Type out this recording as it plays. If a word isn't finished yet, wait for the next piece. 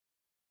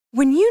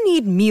When you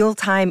need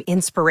mealtime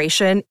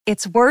inspiration,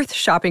 it's worth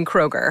shopping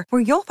Kroger,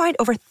 where you'll find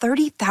over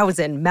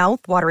 30,000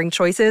 mouth-watering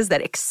choices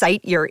that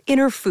excite your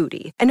inner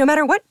foodie. And no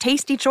matter what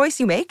tasty choice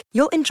you make,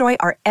 you'll enjoy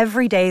our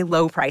everyday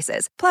low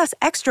prices, plus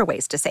extra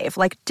ways to save,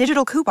 like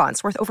digital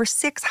coupons worth over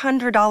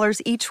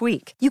 $600 each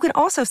week. You can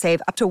also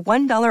save up to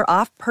 $1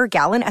 off per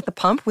gallon at the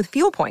pump with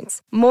fuel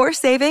points. More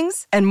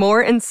savings and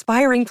more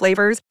inspiring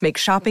flavors make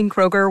shopping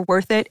Kroger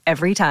worth it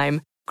every time.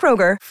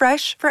 Kroger,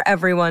 fresh for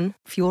everyone.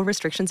 Fuel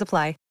restrictions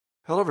apply.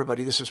 Hello,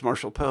 everybody. This is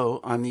Marshall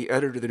Poe. I'm the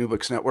editor of the New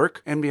Books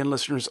Network. NBN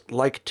listeners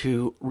like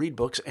to read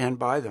books and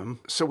buy them.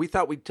 So we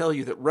thought we'd tell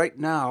you that right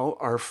now,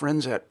 our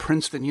friends at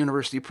Princeton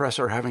University Press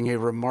are having a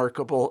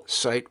remarkable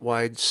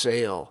site-wide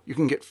sale. You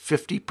can get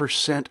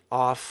 50%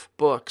 off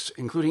books,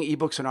 including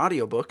ebooks and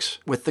audiobooks,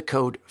 with the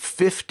code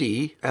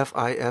 50,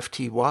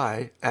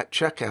 F-I-F-T-Y, at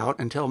checkout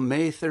until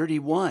May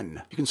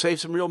 31. You can save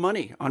some real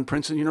money on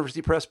Princeton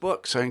University Press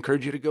books. I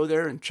encourage you to go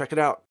there and check it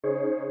out.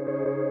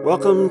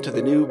 Welcome to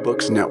the New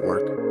Books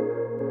Network.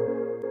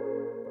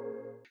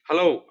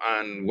 Hello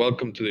and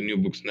welcome to the New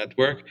Books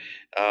Network.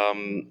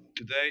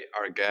 Today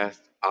our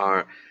guests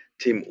are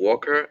Tim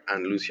Walker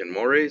and Lucian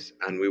Morris,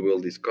 and we will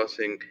be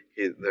discussing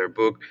their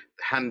book,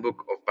 The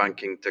Handbook of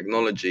Banking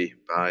Technology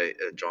by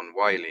John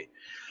Wiley.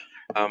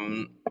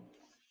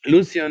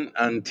 Lucian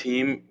and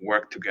Tim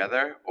worked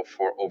together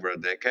for over a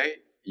decade,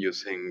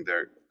 using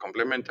their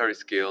complementary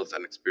skills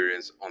and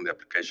experience on the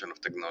application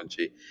of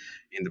technology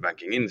in the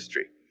banking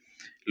industry.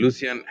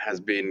 Lucian has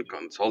been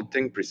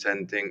consulting,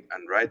 presenting,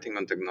 and writing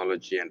on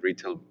technology and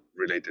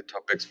retail-related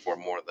topics for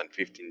more than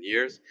 15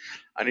 years,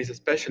 and is a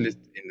specialist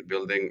in the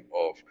building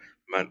of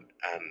and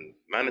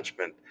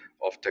management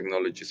of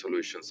technology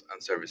solutions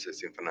and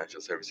services in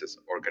financial services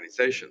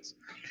organizations.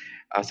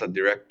 As a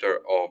director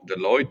of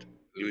Deloitte,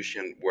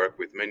 Lucian worked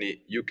with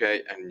many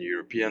UK and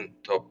European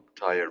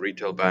top-tier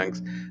retail banks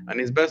and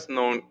is best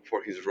known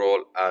for his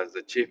role as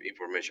the Chief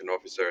Information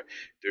Officer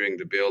during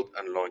the build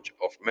and launch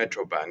of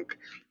Metro Bank,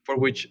 for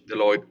which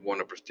Deloitte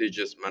won a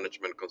prestigious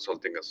Management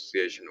Consulting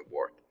Association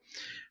award.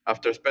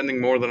 After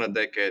spending more than a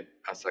decade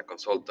as a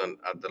consultant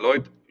at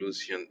Deloitte,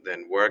 Lucian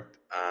then worked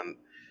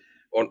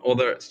on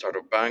other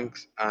startup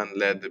banks and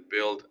led the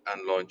build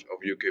and launch of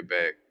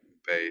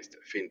UK-based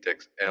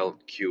fintech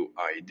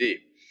LQID.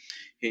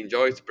 He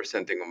enjoys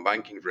presenting on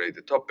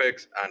banking-related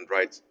topics and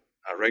writes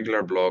a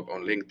regular blog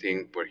on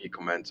LinkedIn where he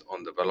comments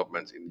on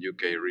developments in the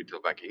UK retail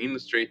banking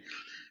industry,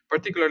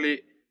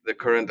 particularly the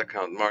current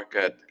account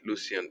market.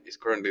 Lucian is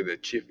currently the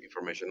Chief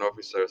Information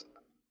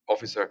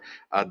Officer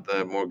at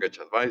the Mortgage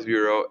Advice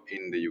Bureau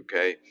in the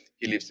UK.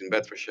 He lives in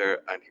Bedfordshire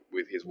and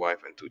with his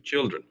wife and two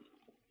children.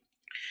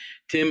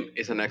 Tim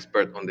is an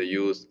expert on the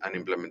use and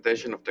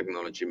implementation of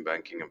technology in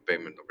banking and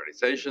payment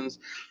organizations.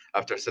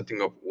 After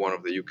setting up one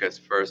of the UK's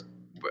first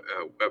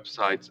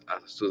websites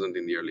as a student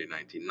in the early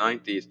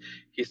 1990s,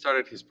 he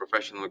started his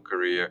professional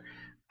career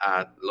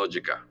at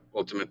Logica,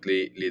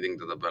 ultimately leading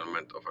the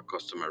development of a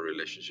customer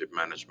relationship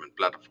management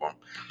platform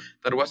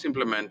that was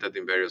implemented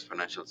in various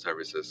financial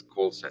services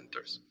call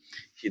centers.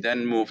 He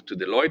then moved to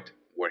Deloitte,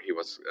 where he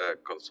was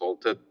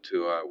consulted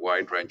to a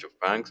wide range of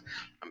banks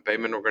and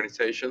payment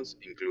organizations,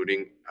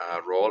 including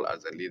a role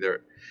as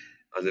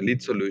a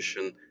lead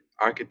solution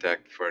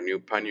architect for a new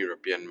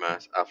pan-European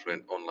mass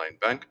affluent online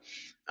bank,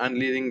 and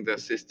leading the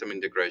system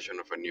integration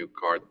of a new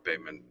card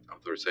payment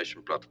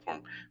authorization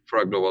platform for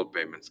a global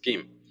payment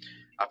scheme.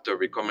 After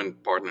becoming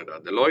partnered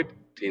at Deloitte,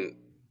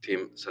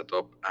 Tim set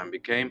up and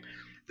became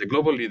the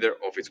global leader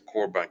of its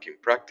core banking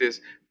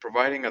practice,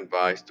 providing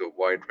advice to a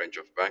wide range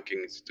of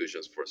banking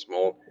institutions, for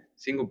small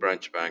single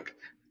branch bank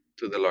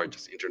to the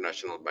largest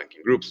international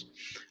banking groups,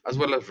 as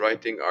well as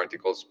writing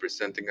articles,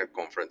 presenting at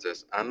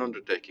conferences, and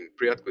undertaking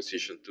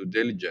pre-acquisition due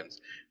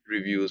diligence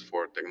reviews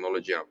for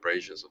technology and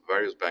operations of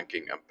various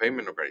banking and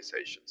payment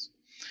organizations.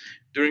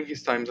 During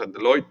his times at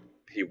Deloitte,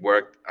 he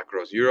worked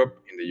across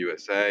Europe, in the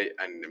USA,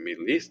 and in the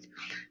Middle East.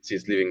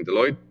 Since leaving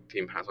Deloitte,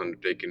 Tim has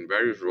undertaken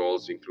various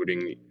roles,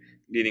 including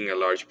leading a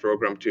large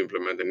program to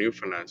implement a new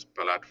finance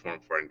platform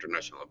for an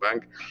international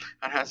bank,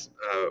 and has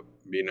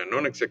been a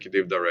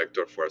non-executive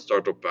director for a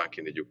startup bank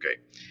in the UK.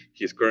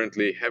 He is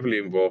currently heavily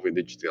involved in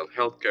digital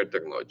healthcare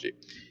technology.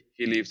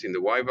 He lives in the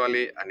Wye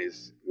Valley and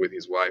is with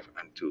his wife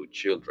and two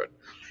children.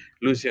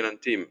 Lucian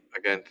and Tim,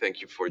 again,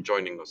 thank you for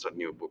joining us at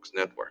New Books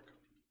Network.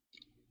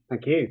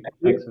 Thank you.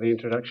 Thanks for the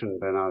introduction,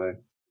 Bernardo.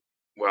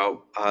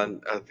 Well,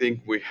 and I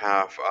think we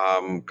have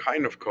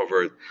kind of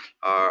covered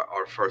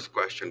our first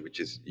question, which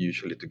is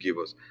usually to give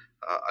us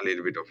a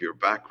little bit of your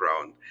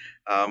background.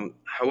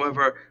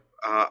 However,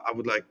 I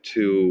would like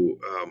to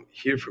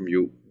hear from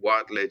you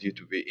what led you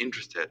to be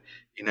interested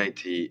in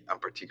IT, and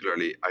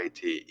particularly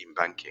IT in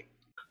banking.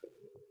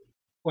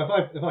 Well,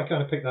 if I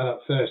kind of pick that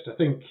up first, I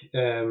think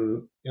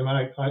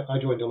I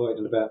joined Deloitte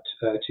in about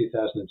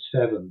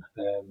 2007.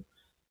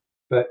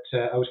 But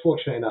I was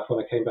fortunate enough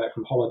when I came back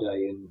from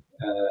holiday in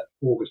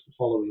August the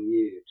following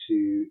year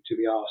to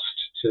be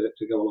asked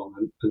to go along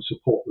and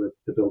support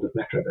the build of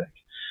Metro Bank.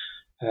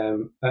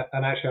 And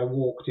actually, I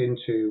walked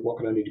into what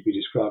can only be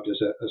described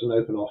as an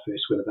open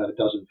office with about a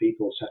dozen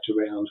people sat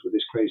around with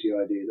this crazy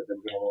idea that they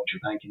were going to launch a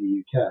bank in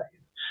the UK.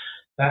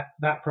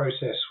 That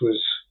process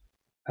was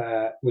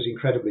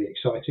incredibly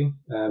exciting.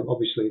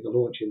 Obviously, the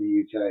launch in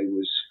the UK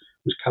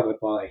was covered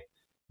by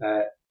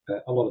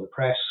a lot of the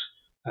press,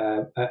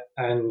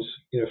 and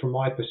from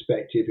my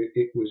perspective,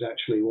 it was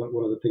actually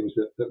one of the things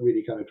that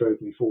really kind of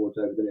drove me forwards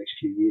over the next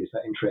few years.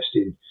 That interest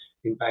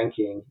in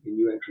banking, in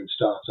new entrant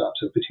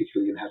startups, and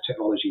particularly in how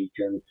technology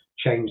can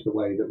change the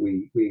way that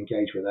we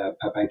engage with our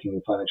banking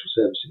and financial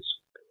services.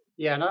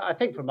 Yeah, and I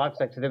think from my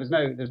perspective, there was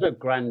no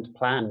grand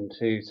plan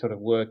to sort of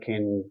work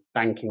in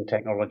banking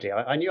technology.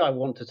 I knew I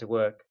wanted to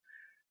work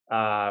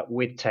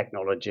with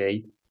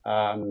technology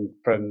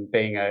from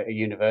being a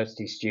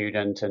university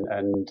student,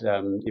 and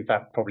in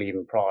fact, probably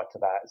even prior to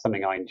that,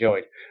 something I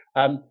enjoyed.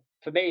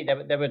 For me,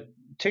 there were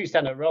two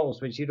standard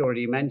roles, which you'd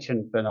already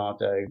mentioned,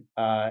 Bernardo,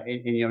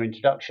 in your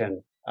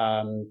introduction,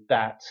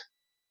 that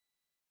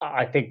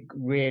I think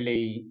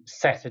really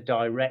set a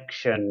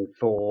direction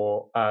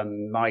for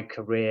my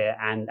career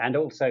and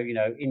also,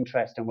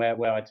 interest and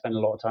where I'd spend a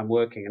lot of time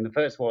working. And the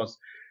first was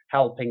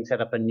helping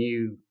set up a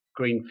new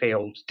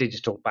greenfield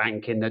digital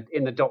bank in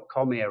the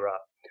dot-com era,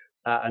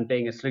 and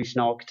being a solution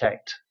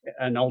architect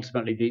and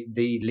ultimately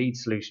the lead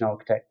solution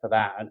architect for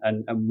that,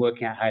 and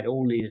working out how it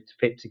all needed to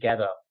fit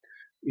together,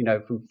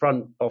 from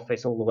front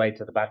office all the way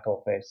to the back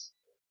office,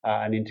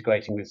 and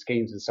integrating with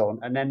schemes and so on.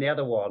 And then the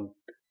other one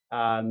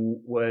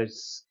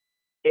was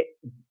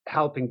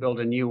helping build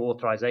a new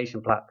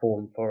authorization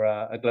platform for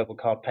a global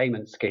card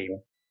payment scheme,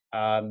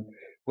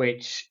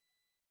 which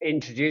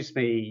introduced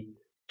me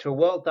to a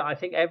world that I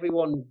think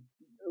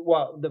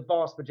the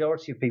vast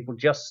majority of people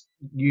just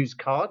use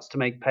cards to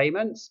make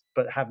payments,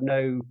 but have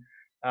no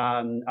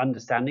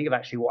understanding of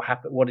actually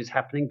what is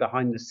happening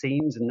behind the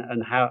scenes,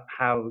 and how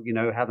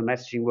the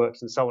messaging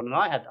works and so on. And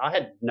I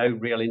had no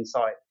real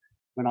insight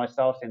when I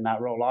started in that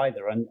role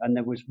either, and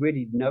there was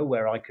really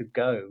nowhere I could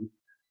go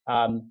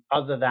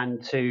other than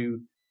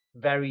to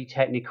very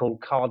technical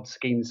card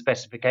scheme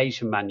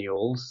specification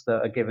manuals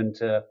that are given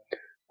to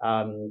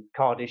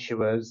card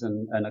issuers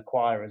and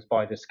acquirers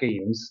by the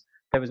schemes.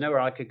 There was nowhere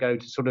I could go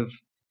to sort of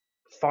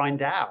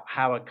find out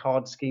how a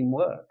card scheme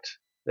worked.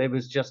 There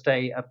was just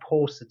a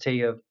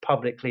paucity of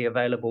publicly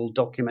available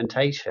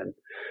documentation.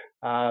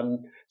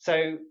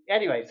 So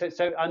anyway,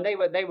 and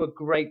they were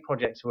great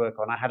projects to work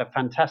on. I had a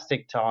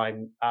fantastic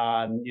time.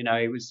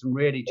 It was some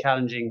really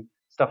challenging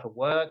stuff at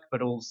work,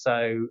 but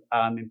also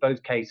in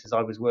both cases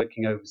I was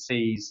working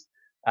overseas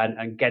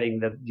and getting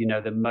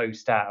the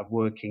most out of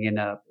working in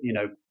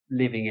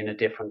living in a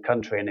different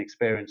country and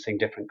experiencing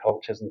different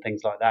cultures and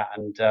things like that.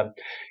 And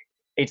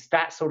it's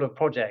that sort of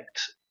project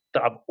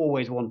that I've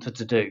always wanted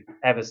to do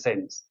ever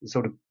since.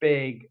 Sort of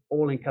big,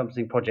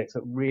 all-encompassing projects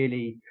that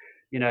really,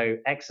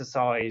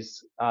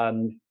 exercise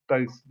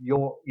both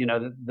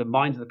the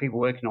minds of the people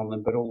working on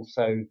them, but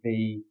also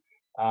the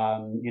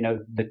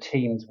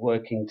teams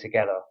working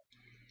together.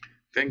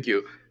 Thank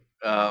you.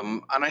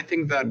 And I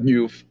think that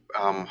you've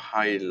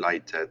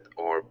highlighted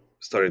or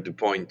started to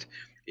point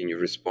in your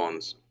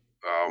response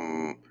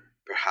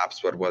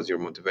perhaps what was your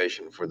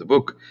motivation for the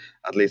book,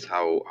 at least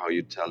how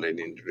you tell it in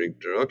the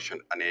introduction,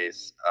 and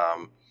is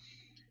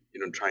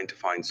trying to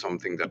find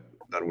something that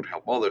would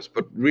help others.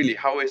 But really,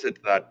 how is it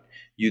that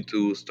you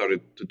two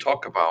started to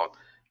talk about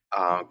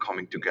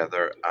coming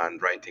together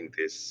and writing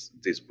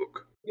this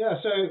book?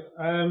 Yeah, so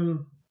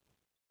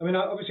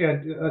obviously,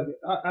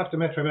 after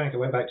Metro Bank, I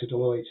went back to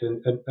Deloitte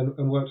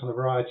and worked on a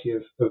variety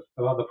of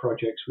other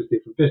projects with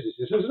different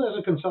businesses. As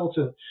a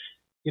consultant,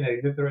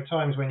 there are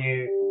times when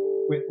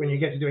you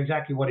get to do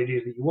exactly what it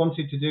is that you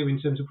wanted to do in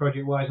terms of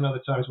project-wise, and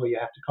other times where you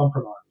have to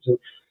compromise. And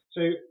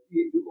so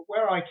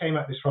where I came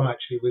at this from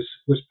actually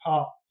was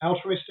part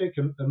altruistic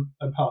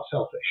and part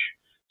selfish.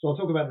 So I'll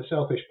talk about the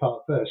selfish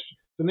part first.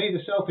 For me,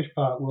 the selfish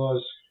part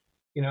was,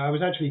 I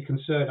was actually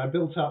concerned. I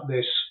built up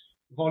this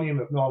volume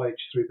of knowledge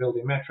through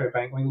building Metro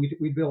Bank.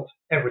 We built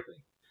everything.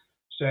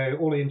 So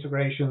all the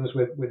integrations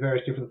with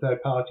various different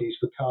third parties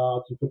for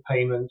cards and for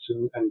payments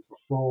and for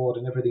fraud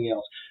and everything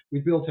else. We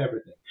built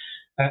everything.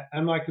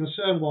 And my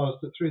concern was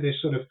that through this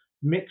sort of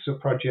mix of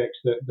projects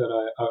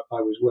that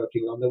I was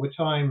working on, there were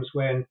times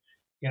when,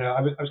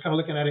 I was kind of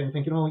looking at it and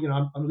thinking,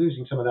 I'm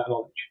losing some of that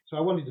knowledge. So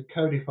I wanted to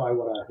codify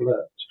what I had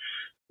learned.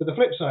 But the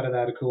flip side of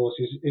that, of course,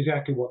 is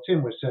exactly what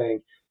Tim was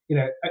saying.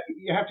 You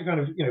have to kind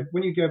of,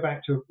 when you go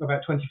back to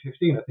about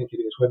 2015, I think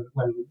it is, when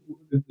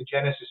the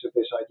genesis of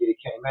this idea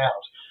came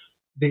out,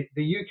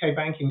 the UK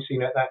banking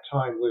scene at that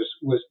time was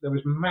there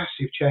was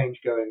massive change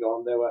going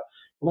on. There were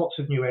lots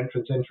of new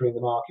entrants entering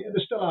the market.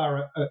 There still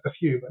are a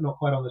few, but not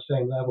quite on the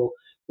same level.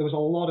 There was a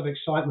lot of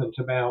excitement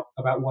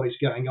about what is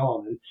going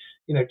on. And,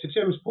 to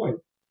Tim's point,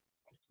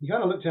 you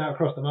kind of looked out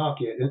across the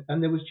market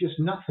and there was just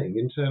nothing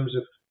in terms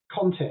of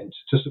content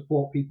to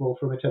support people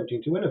from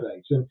attempting to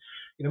innovate. And,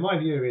 my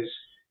view is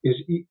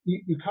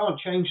you can't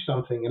change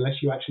something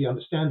unless you actually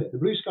understand it. The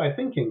blue sky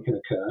thinking can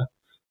occur,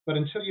 but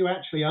until you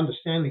actually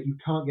understand it, you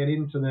can't get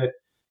into the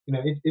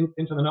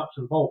into the nuts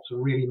and bolts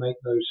and really make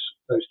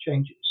those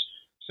changes.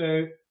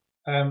 So,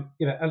 as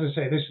I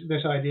say,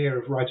 this idea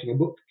of writing a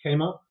book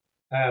came up.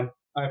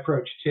 I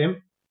approached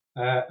Tim,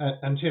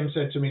 and Tim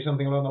said to me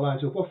something along the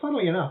lines of, "Well,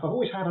 funnily enough, I've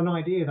always had an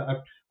idea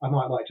that I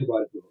might like to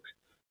write a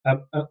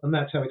book," and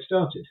that's how it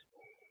started.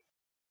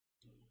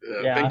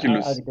 Thank you,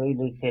 Lucy. I'd agree,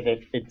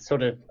 Lucy. It's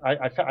sort of.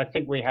 I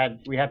think we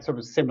had sort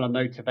of similar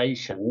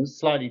motivations,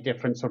 slightly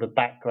different sort of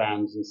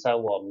backgrounds and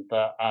so on.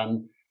 But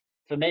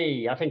for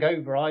me, I think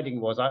overriding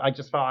was I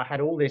just felt I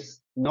had all this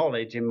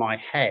knowledge in my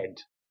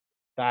head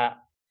that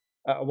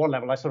at one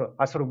level I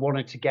sort of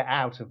wanted to get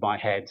out of my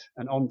head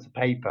and onto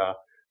paper.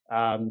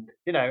 And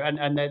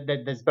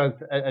there's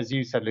both, as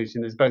you said,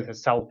 Lucian, there's both a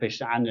selfish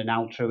and an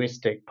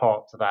altruistic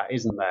part to that,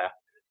 isn't there?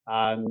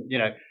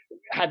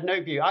 Had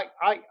no view.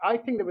 I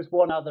think there was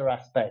one other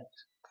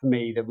aspect for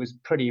me that was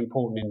pretty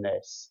important in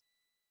this.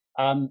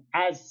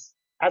 As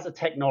a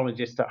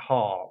technologist at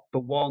heart,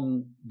 but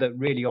one that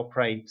really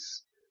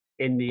operates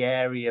in the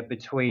area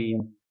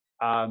between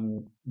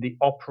the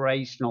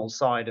operational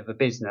side of a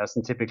business,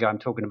 and typically I'm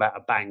talking about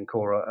a bank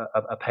or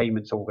a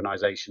payments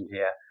organization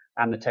here,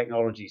 and the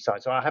technology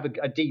side. So I have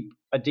a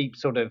deep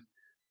sort of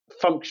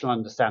functional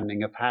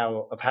understanding of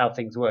how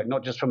things work,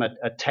 not just from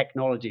a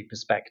technology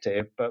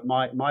perspective, but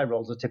my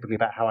roles are typically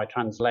about how I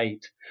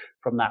translate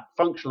from that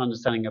functional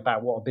understanding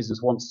about what a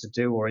business wants to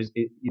do or is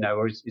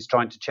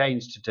trying to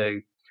change to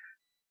do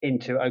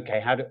into,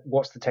 okay,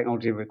 what's the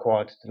technology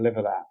required to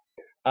deliver that?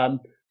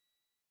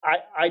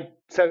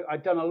 So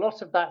I've done a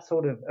lot of that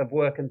sort of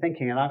work and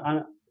thinking,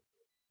 and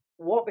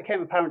what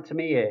became apparent to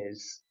me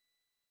is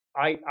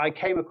I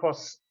came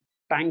across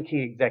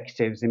banking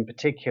executives in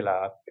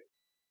particular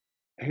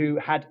who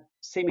had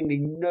seemingly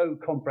no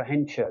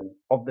comprehension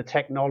of the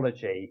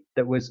technology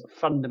that was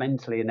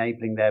fundamentally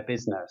enabling their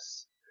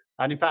business.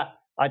 And in fact,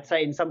 I'd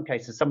say in some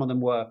cases, some of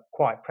them were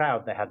quite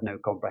proud they had no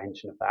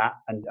comprehension of that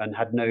and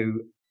had no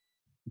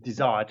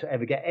desire to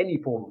ever get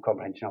any form of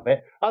comprehension of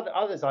it.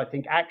 Others, I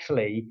think,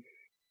 actually,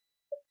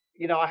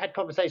 I had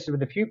conversations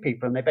with a few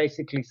people and they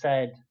basically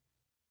said,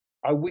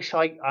 I wish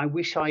I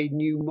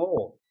knew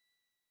more.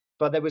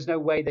 But there was no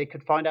way they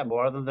could find out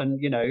more other than,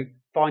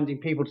 finding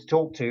people to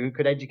talk to who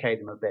could educate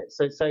them a bit.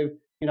 So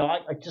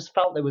I just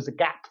felt there was a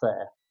gap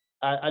there.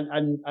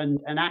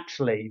 And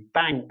actually,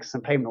 banks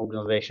and payment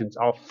organizations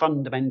are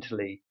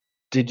fundamentally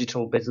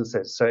digital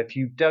businesses. So if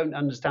you don't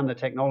understand the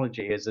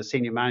technology as a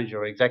senior manager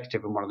or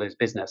executive in one of those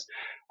businesses,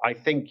 I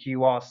think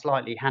you are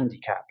slightly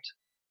handicapped.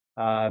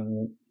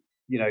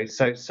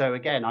 So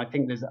again, I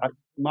think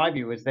my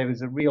view is there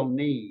is a real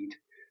need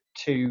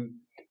to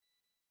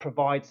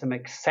provide some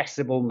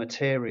accessible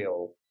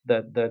material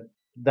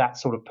that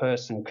sort of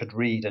person could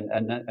read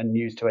and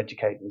use to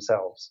educate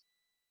themselves.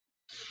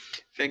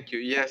 Thank you.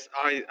 Yes,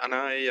 I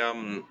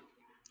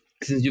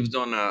since you've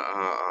done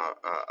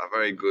a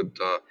very good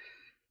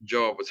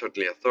job,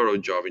 certainly a thorough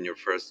job in your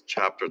first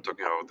chapter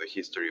talking about the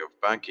history of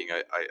banking,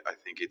 I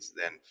think it's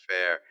then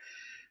fair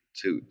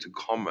to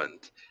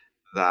comment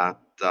that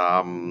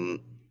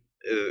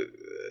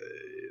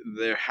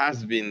there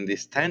has been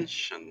this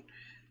tension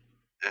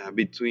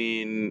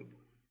between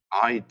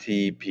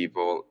IT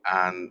people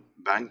and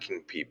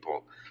banking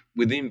people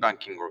within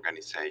banking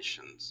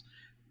organizations,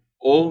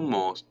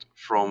 almost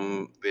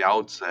from the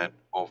outset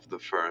of the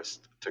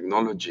first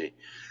technology,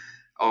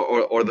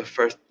 or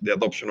the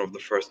adoption of the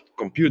first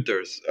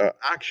computers,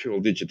 actual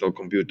digital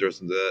computers.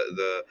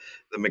 The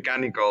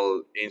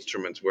mechanical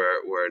instruments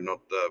were not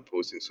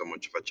posing so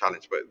much of a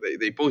challenge, but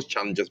they pose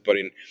challenges, but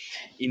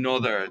in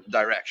other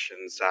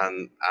directions,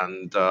 and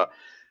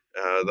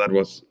that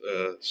was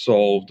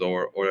solved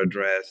or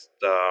addressed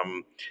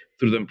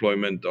through the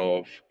employment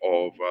of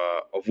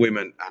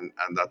women,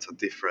 and that's a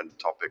different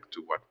topic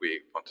to what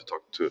we want to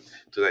talk to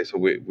today. So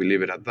we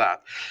leave it at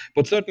that.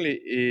 But certainly,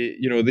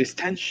 this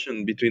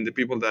tension between the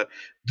people that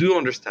do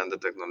understand the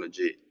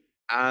technology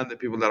and the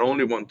people that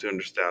only want to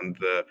understand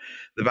the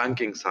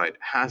banking side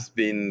has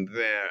been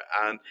there,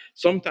 and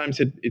sometimes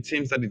it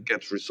seems that it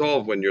gets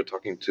resolved when you're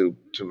talking to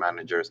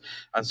managers,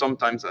 and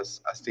sometimes,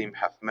 as Tim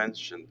have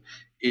mentioned,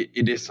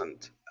 it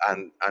isn't,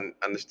 and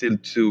still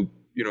two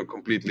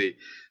completely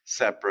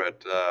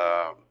separate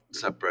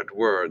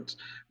worlds.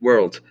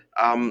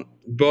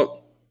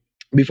 But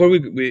before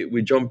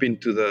we jump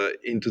into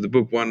the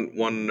book, one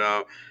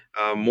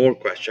more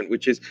question,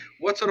 which is,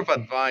 what sort of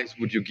advice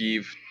would you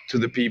give to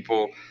the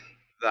people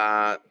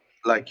that,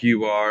 like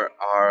you are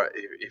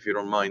if you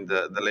don't mind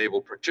the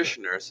label,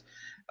 practitioners,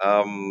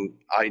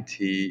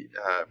 IT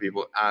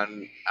people,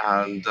 and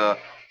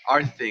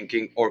are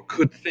thinking or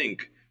could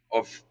think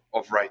of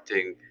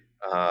writing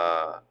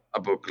a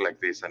book like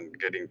this and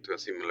getting to a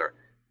similar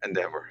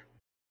endeavor?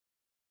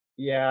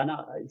 Yeah,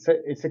 no, it's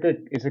a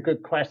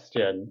good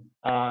question,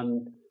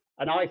 and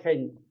I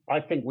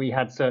think we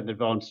had certain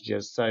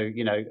advantages. So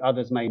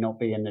others may not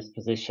be in this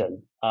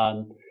position.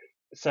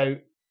 So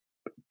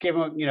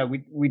given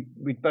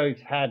we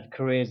both had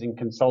careers in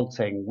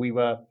consulting, we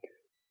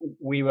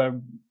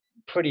were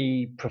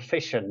pretty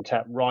proficient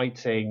at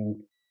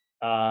writing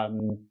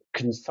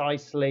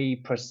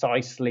concisely,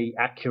 precisely,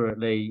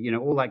 accurately,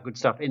 all that good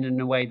stuff in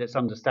a way that's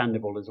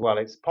understandable as well.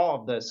 It's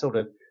part of the sort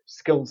of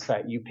skill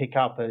set you pick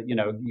up.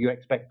 You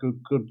expect good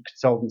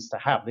consultants to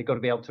have. They've got to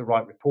be able to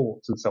write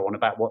reports and so on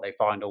about what they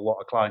find or what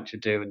a client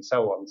should do and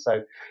so on.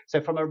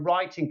 So from a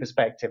writing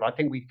perspective, I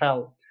think we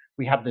felt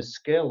we have the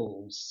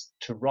skills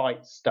to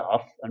write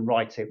stuff and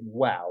write it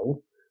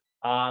well.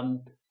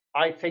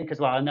 I think as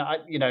well, and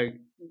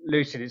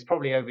Lucian, it's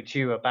probably over to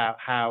you about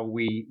how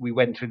we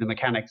went through the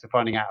mechanics of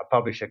finding out a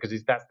publisher,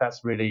 because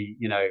that's really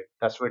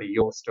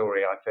your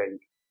story, I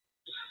think.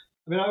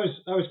 I mean, I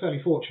was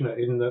fairly fortunate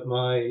in that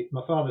my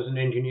father's an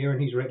engineer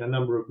and he's written a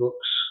number of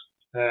books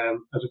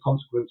as a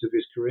consequence of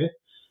his career.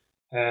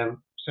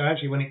 So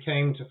actually, when it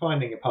came to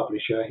finding a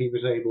publisher, he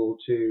was able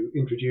to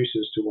introduce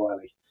us to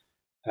Wiley.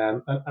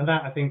 And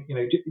that, I think,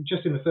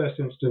 just in the first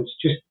instance,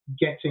 just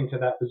getting to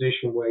that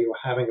position where you're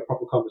having a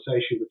proper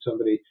conversation with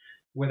somebody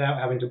without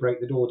having to break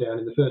the door down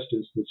in the first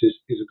instance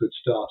is a good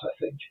start, I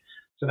think.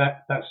 So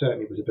that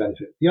certainly was a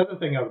benefit. The other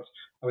thing I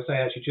would say,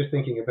 actually, just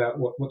thinking about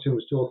what Tim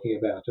was talking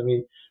about, I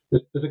mean,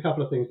 there's a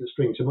couple of things that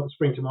spring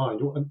to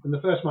mind. And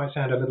the first might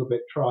sound a little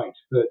bit trite,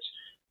 but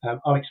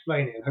I'll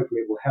explain it and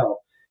hopefully it will help.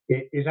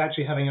 It is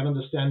actually having an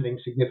understanding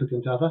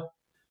significant other.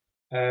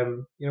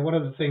 One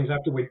of the things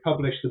after we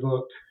published the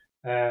book,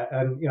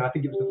 and I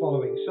think it was the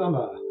following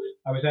summer,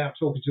 I was out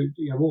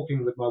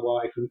walking with my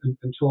wife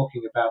and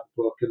talking about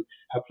the book and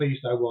how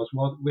pleased I was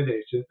with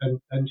it.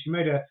 And she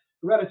made a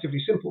relatively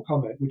simple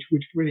comment,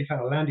 which really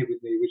kind of landed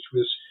with me, which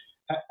was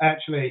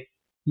actually,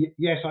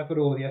 yes, I put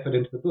all the effort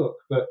into the book,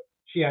 but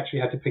she actually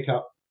had to pick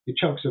up the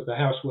chunks of the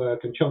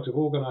housework and chunks of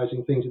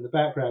organising things in the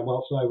background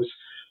whilst I was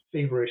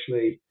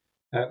feverishly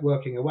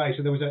working away.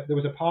 So there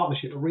was a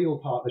partnership, a real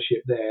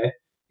partnership there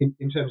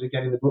in terms of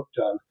getting the book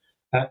done.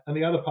 And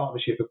the other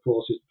partnership, of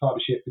course, is the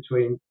partnership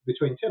between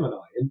Tim and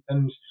I.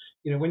 And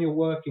when you're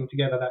working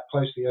together that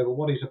closely over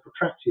what is a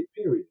protracted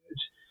period,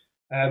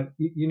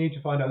 you need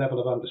to find a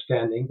level of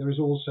understanding. There is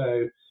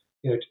also,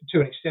 to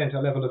an extent, a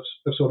level of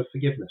sort of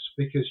forgiveness,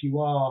 because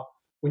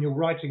when you're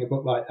writing a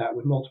book like that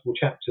with multiple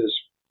chapters,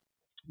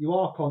 you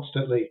are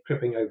constantly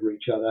tripping over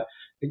each other.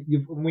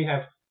 We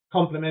have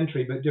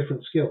complementary but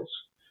different skills,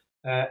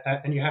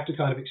 and you have to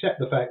kind of accept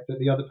the fact that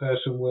the other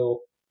person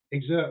will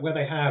exert, where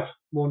they have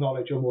more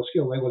knowledge or more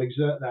skill, they will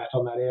exert that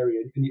on that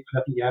area. And I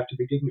think you have to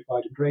be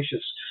dignified and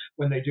gracious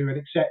when they do and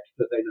accept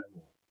that they know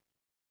more.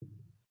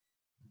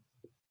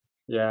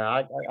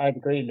 Yeah, I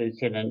agree,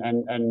 Lucian,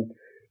 and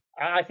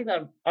I think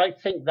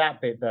that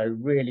bit though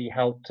really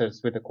helped us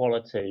with the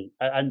quality.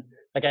 And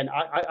again,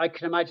 I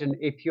can imagine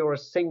if you're a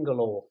single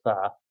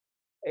author,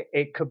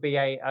 it could be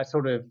a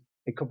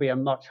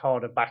much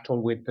harder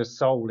battle with the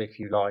soul, if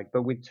you like.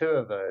 But with two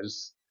of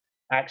us,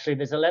 actually,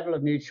 there's a level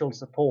of mutual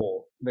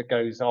support that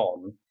goes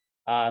on.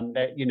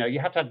 That you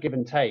have to have give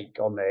and take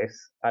on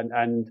this,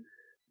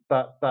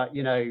 but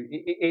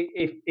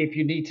if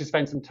you need to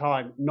spend some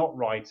time not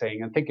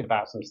writing and thinking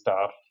about some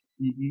stuff,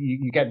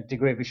 you get a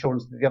degree of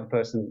assurance that the other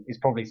person is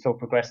probably still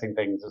progressing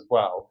things as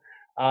well.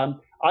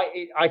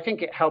 I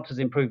think it helps us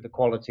improve the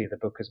quality of the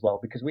book as well,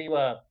 because we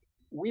were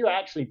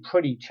actually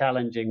pretty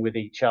challenging with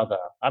each other.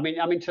 I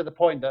mean to the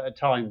point that at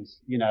times,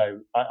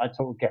 I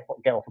sort of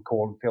get off a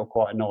call and feel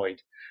quite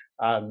annoyed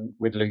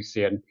with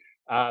Lucian.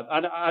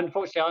 And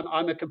unfortunately,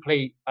 I'm a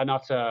complete and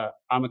utter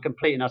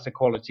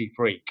quality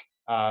freak.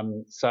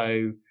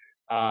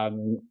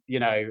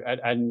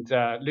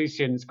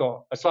 Lucian's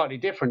got a slightly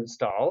different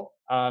style,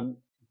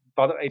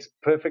 but it's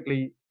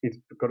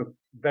got a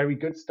very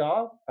good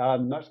style,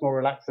 much more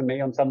relaxed than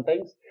me on some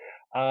things.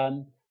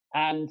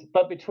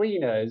 But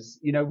between us,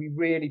 we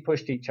really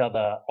pushed each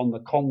other on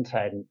the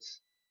content,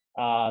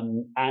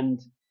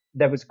 and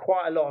there was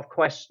quite a lot of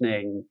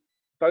questioning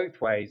both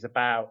ways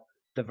about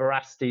the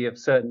veracity of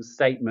certain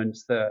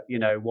statements that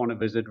one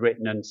of us had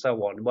written and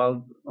so on.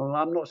 Well,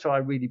 I'm not sure I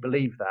really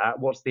believe that.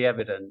 What's the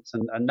evidence?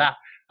 And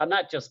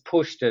that just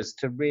pushed us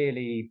to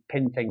really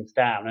pin things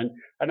down.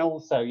 And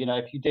also,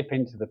 if you dip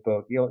into the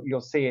book,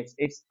 you'll see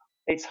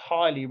it's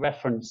highly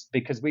referenced,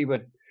 because we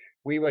were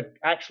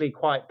actually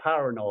quite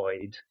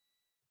paranoid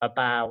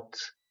about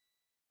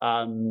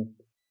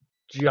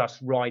just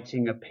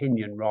writing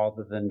opinion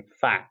rather than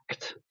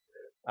fact.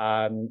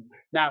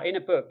 Now, in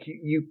a book,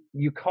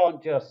 you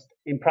can't just,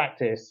 in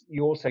practice,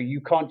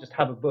 you can't just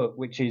have a book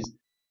which is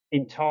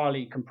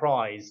entirely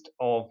comprised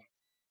of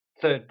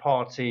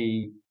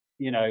third-party,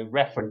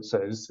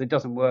 references. It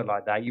doesn't work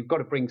like that. You've got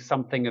to bring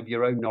something of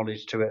your own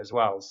knowledge to it as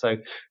well. So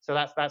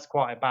that's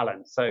quite a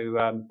balance.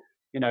 So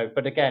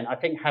but again, I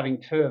think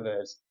having two of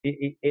us,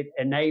 it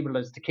enabled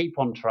us to keep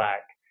on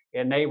track. It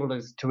enabled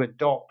us to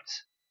adopt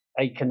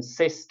a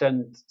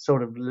consistent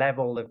sort of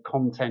level of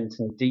content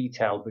and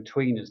detail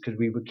between us, because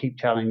we would keep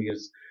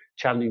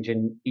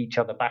challenging each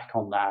other back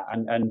on that.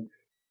 And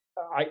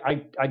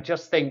I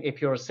just think if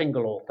you're a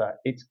single author,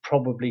 it's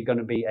probably going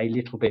to be a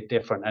little bit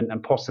different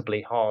and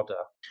possibly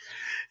harder.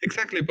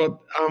 Exactly, but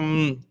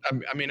and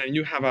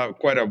you have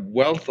quite a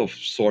wealth of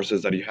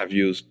sources that you have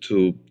used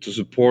to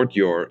support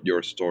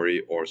your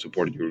story or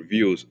support your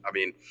views. I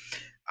mean,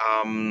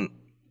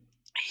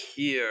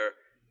 Here,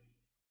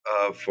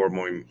 for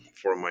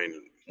my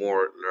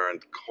more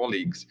learned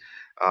colleagues,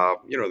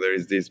 there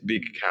is these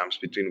big camps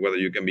between whether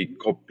you can be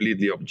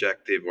completely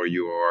objective or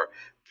you are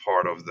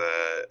part of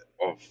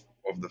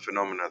the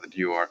phenomena that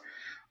you are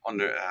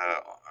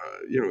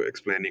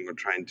explaining or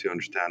trying to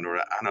understand or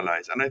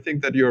analyze. And I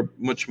think that you're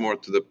much more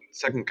to the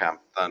second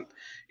camp than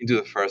into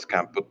the first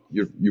camp. But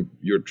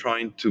you're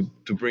trying to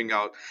bring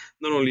out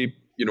not only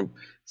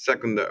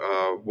second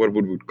what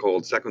we would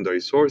call secondary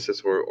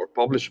sources or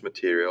published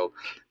material,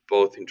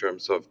 both in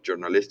terms of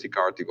journalistic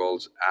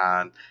articles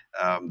and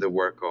the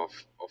work of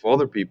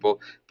other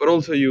people, but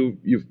also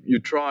you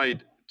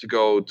tried to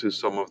go to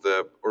some of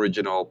the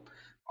original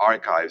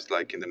archives,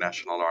 like in the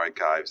National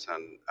Archives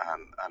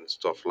and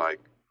stuff like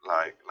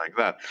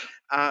that.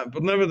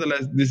 But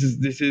nevertheless,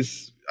 this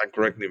is and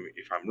correct me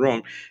if I'm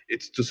wrong.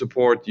 It's to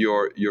support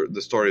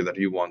the story that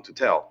you want to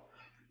tell.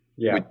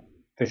 Yeah,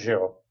 for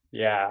sure.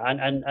 Yeah,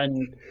 and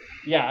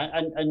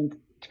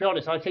to be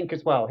honest, I think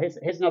as well.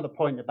 Here's another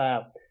point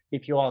about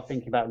if you are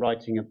thinking about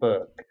writing a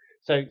book.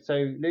 So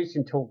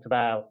Lucian talked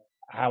about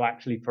how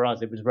actually for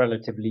us it was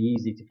relatively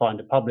easy to find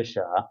a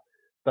publisher.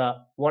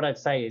 But what I'd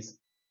say is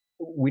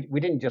we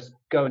didn't just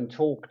go and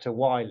talk to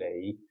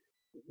Wiley.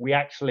 We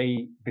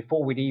actually,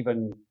 before we'd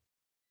even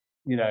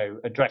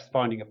addressed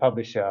finding a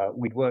publisher,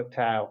 we'd worked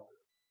out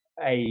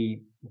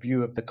a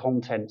view of the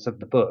contents of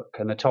the book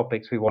and the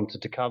topics we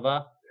wanted to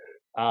cover.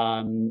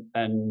 And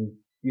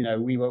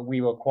we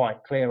were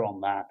quite clear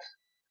on that.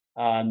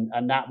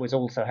 And that was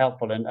also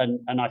helpful.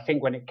 And I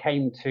think when it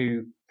came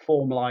to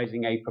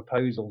formalizing a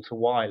proposal to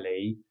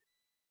Wiley,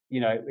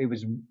 it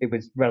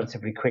was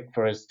relatively quick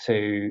for us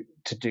to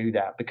do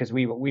that because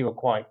we were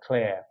quite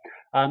clear.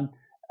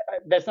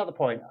 There's another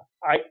point.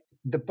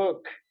 The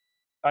book,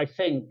 I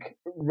think,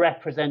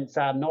 represents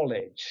our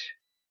knowledge,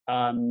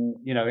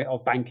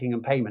 of banking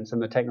and payments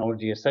and the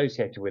technology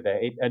associated with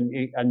it.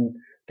 And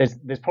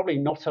there's probably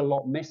not a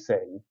lot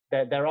missing.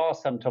 There are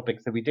some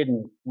topics that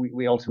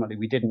we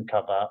ultimately didn't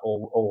cover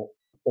or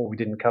we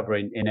didn't cover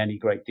in any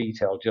great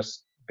detail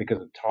just because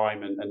of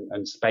time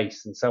and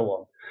space and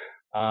so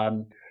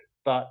on.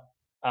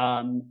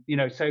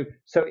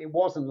 So it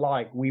wasn't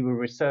like we were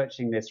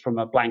researching this from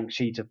a blank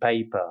sheet of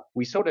paper.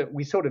 We sort of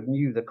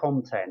knew the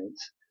content,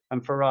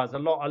 and for us, a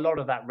lot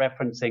of that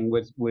referencing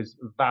was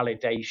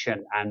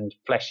validation and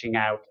fleshing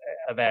out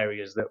of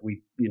areas that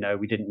we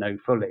didn't know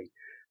fully.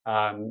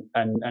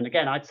 And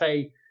again, I'd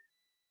say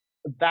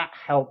that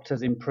helped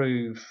us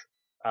improve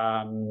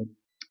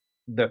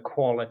the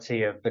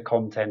quality of the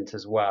content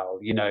as well.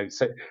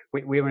 So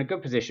we were in a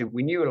good position.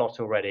 We knew a lot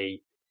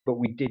already, but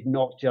we did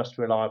not just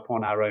rely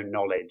upon our own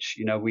knowledge.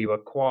 We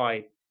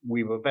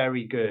were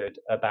very good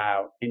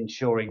about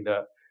ensuring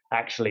that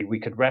actually we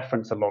could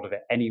reference a lot of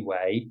it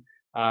anyway,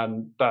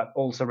 but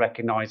also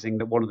recognizing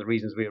that one of the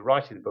reasons we were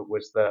writing the book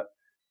was that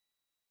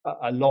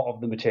a lot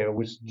of the material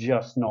was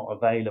just not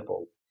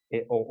available,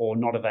 or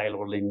not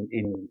available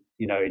in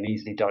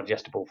easily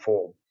digestible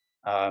form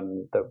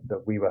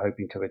that we were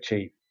hoping to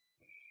achieve.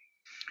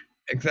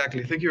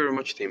 Exactly. Thank you very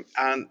much, Tim.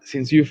 And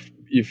since you've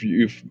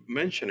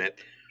mentioned it,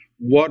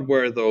 what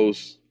were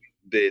those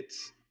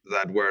bits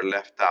that were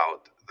left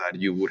out that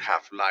you would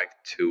have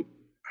liked to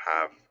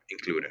have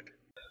included?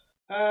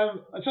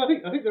 So I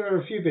think there are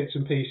a few bits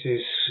and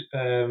pieces.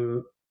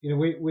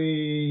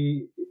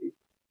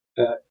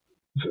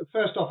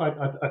 First off,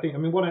 I think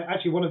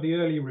one of the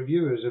early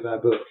reviewers of our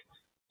book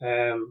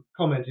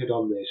commented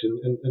on this,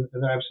 and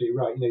they're absolutely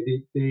right.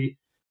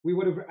 We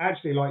would have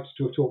actually liked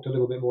to have talked a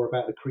little bit more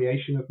about the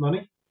creation of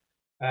money.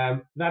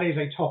 That is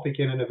a topic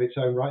in and of its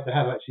own right. There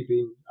have actually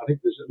been, I think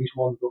there's at least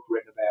one book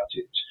written about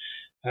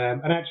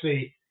it. And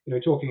actually,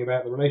 talking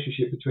about the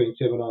relationship between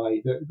Tim and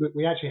I,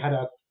 we actually had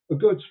a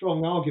good,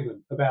 strong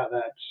argument about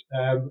that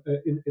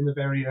in the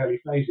very early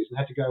phases, and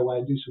had to go away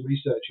and do some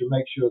research and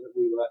make sure that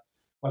we were,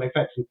 well, in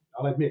fact,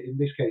 I'll admit in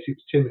this case it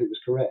was Tim who was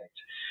correct.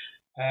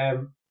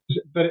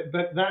 But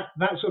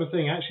that sort of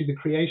thing, actually,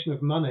 the creation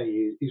of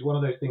money is one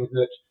of those things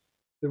that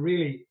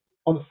really,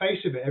 on the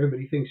face of it,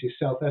 everybody thinks is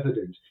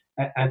self-evident,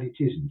 and it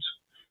isn't.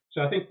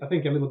 So I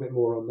think a little bit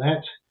more on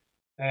that.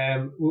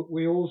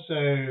 We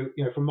also,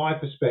 from my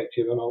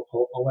perspective, and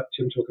I'll let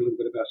Tim talk a little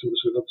bit about some of the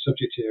sort of other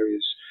subject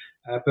areas.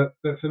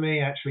 But for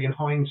me, actually, in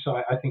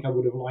hindsight, I think I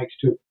would have liked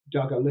to have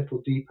dug a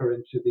little deeper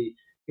into the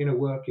inner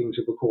workings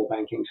of the core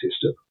banking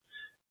system,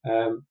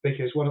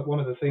 because one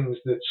of the things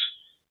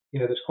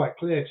that's quite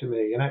clear to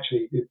me, and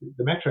actually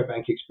the Metro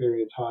Bank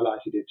experience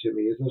highlighted it to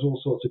me, is there's all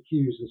sorts of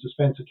queues and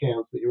suspense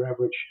accounts that your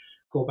average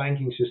core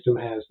banking system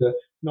has that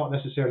not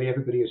necessarily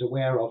everybody is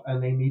aware of,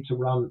 and they need to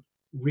run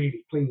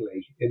really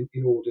cleanly in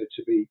order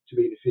to be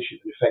an efficient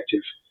and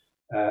effective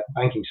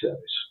banking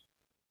service.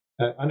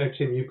 I know,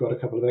 Tim, you've got a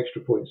couple of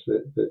extra points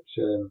that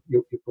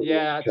you'll probably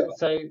cover.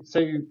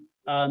 So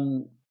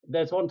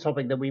there's one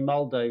topic that we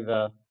mulled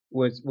over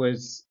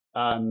was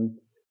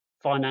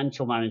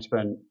financial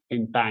management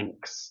in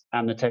banks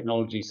and the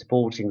technology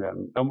supporting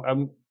them.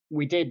 And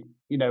we did,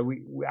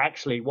 we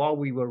actually, while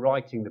we were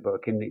writing the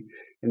book in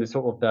the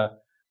sort of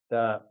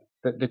the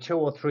the 2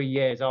 or 3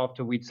 years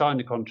after we'd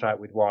signed a contract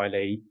with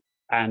Wiley,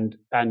 and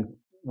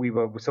we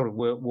were sort of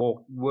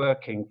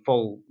working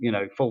full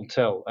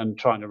tilt and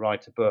trying to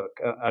write a book.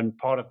 And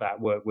part of that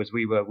work was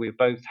we were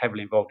both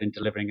heavily involved in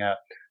delivering a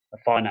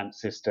finance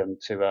system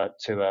to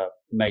a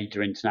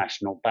major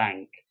international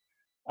bank.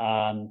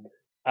 And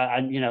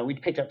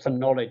we'd picked up some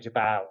knowledge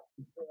about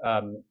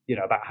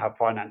about how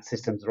finance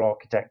systems are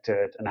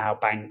architected and how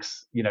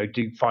banks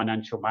do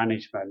financial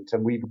management,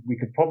 and we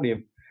could probably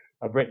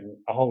have written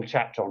a whole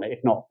chapter on it,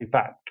 if not, in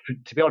fact,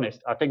 to be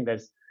honest, I think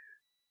there's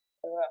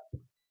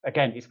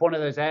again, it's one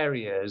of those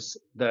areas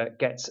that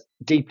gets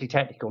deeply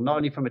technical, not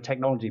only from a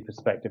technology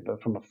perspective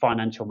but from a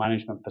financial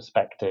management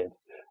perspective.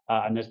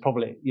 And there's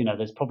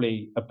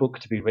probably a book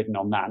to be written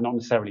on that, not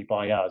necessarily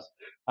by us,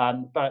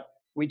 but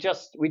we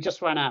just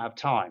ran out of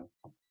time,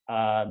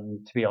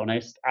 to be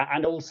honest.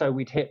 And also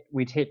we'd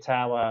hit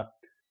our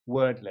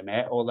word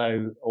limit,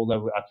 although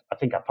I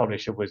think our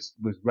publisher was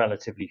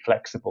relatively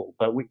flexible.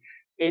 But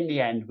in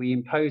the end, we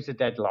imposed a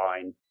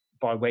deadline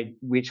by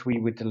which we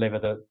would deliver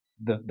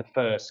the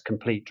first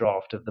complete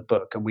draft of the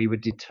book, and we were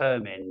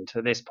determined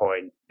at this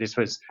point, this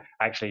was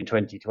actually in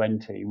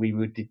 2020, we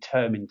were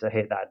determined to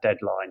hit that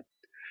deadline.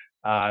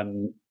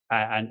 And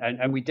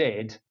we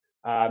did.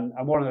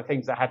 And one of the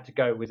things that had to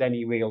go was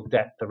any real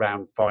depth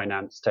around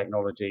finance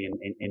technology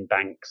in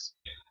banks.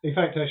 In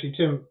fact, actually,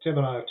 Tim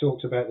and I have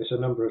talked about this a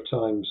number of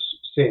times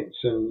since,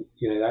 and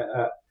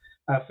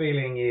our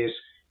feeling is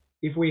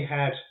if we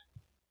had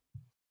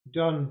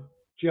done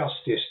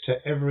justice to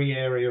every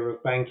area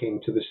of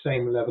banking to the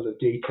same level of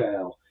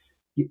detail,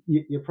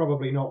 you're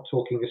probably not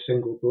talking a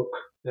single book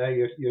there.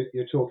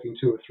 You're talking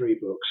 2 or 3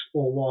 books,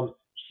 or one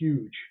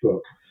huge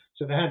book.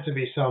 So there had to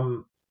be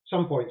some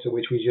points at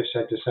which we just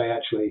had to say,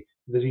 actually,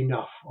 there's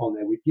enough on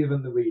there. We've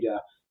given the reader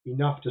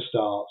enough to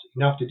start,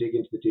 enough to dig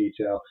into the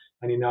detail,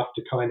 and enough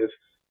to kind of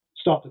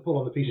start to pull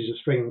on the pieces of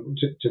string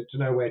to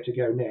know where to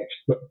go next,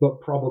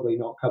 but probably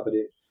not covered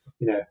it,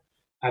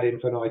 ad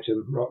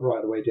infinitum,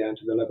 right the way down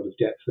to the level of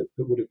depth that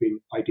would have been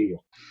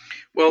ideal.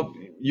 Well,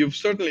 you've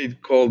certainly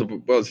called the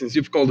book, well, since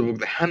you've called the book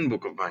the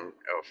Handbook of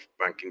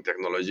Banking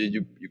Technology,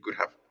 you could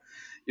have,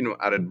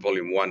 added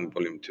volume 1,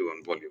 volume 2,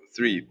 and volume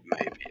 3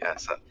 maybe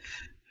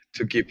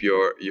to keep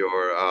your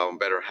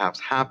better halves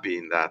happy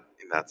in that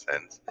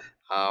sense.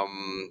 A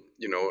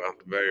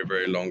very,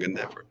 very long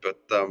endeavor.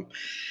 But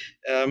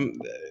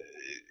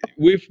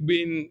we've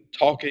been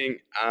talking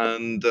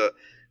and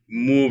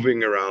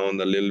moving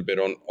around a little bit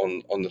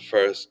on the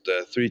first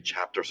 3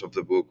 chapters of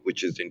the book,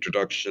 which is the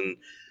introduction,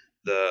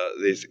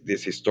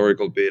 this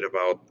historical bit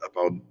about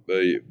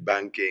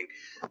banking,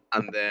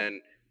 and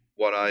then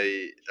what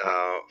I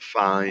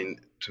find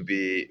to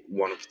be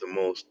one of the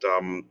most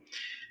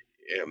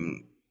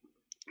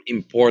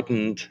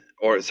important,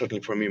 or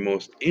certainly for me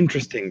most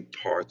interesting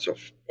parts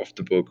of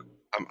the book.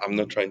 I'm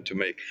not trying to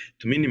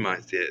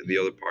minimize the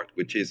other part,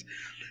 which is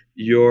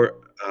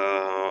your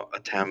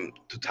attempt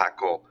to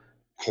tackle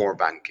core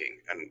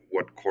banking and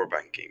what core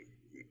banking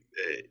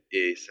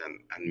is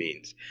and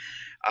means.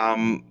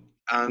 And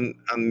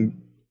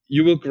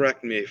you will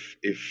correct me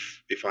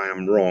if I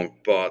am wrong,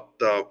 but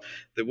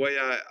the way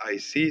I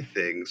see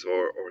things,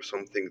 or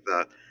something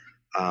that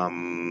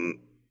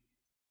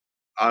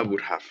I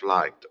would have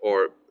liked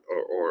or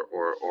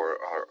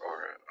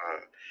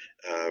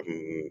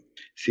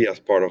see as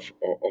part of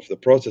the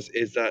process,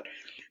 is that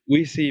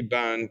we see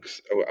banks,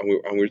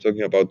 and we're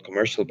talking about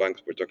commercial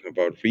banks, we're talking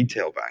about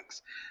retail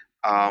banks,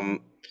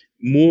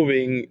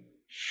 moving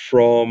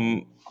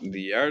from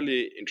the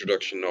early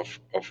introduction of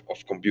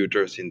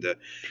computers in the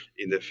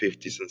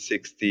 50s and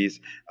 60s,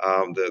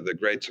 the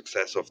great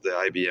success of the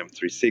IBM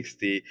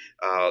 360,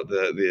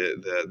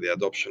 the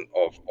adoption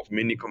of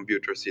mini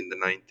computers in the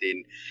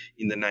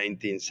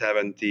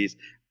 1970s,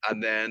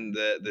 and then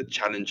the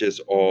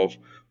challenges of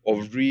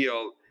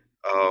real,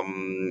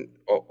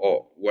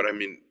 what I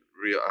mean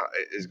real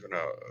is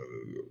gonna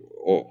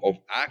of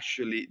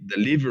actually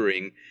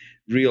delivering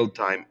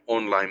real-time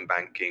online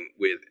banking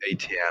with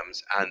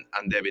ATMs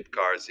and debit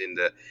cards in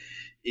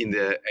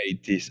the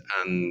 80s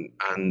and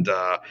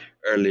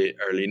early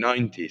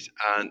 90s,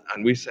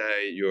 and we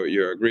say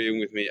you're agreeing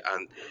with me,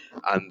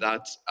 and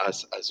that's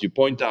as you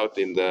point out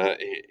in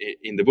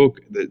the book,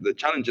 the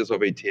challenges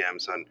of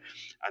ATMs and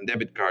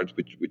debit cards,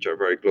 which are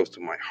very close to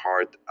my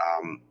heart,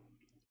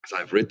 as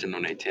I've written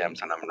on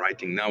ATMs and I'm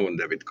writing now on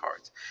debit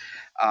cards,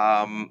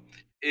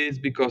 is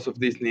because of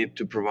this need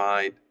to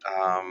provide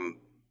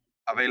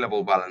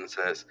available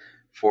balances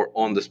for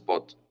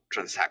on-the-spot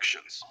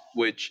transactions,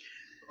 which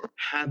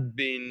had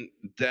been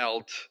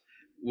dealt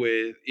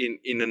with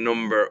in a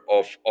number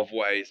of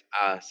ways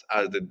as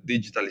the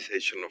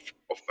digitalization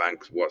of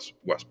banks was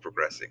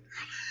progressing.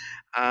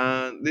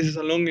 And this is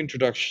a long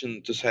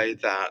introduction to say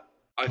that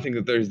I think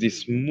that there's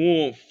this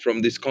move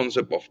from this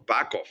concept of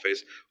back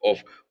office,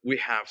 of we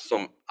have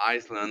some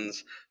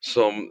islands,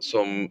 some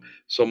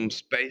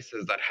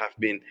spaces that have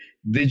been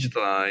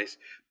digitalized,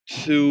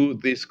 to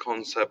this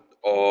concept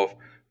of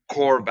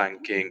core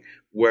banking,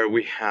 where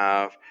we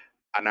have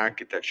an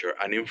architecture,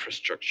 an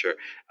infrastructure,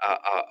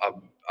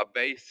 a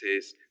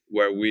basis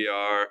where we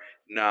are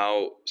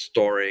now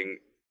storing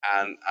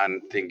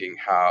and thinking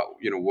how,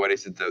 what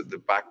is it,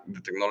 the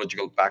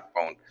technological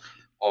backbone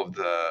of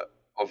the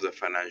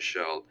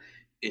financial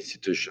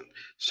institution.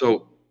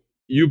 So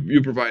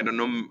you provide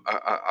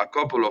a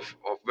couple of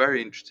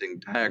very interesting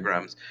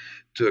diagrams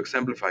to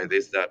exemplify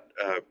this, that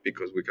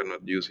because we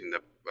cannot use in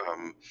the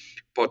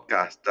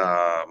podcast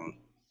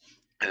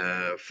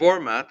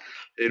format,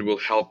 it will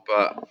help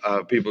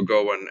people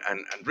go and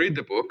read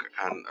the book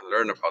and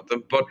learn about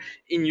them. But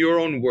in your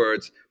own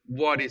words,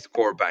 what is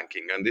core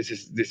banking? And this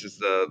is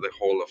the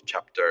whole of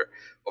chapter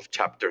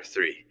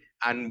 3.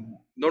 And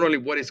not only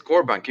what is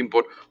core banking,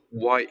 but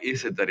why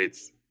is it that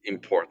it's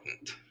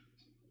important?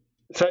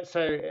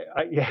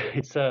 Yeah,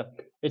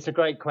 it's a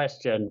great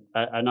question,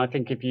 and I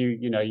think if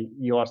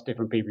you ask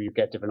different people, you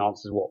get different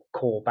answers. What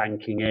core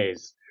banking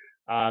is,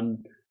 I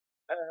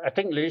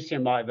think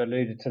Lucian might have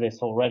alluded to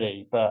this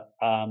already, but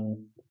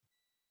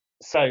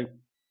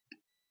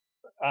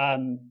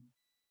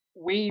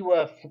we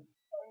were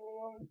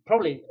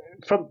probably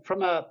from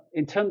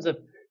in terms of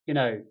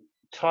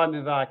time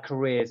of our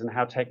careers and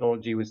how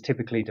technology was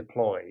typically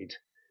deployed.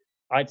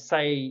 I'd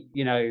say,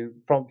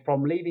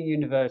 from leaving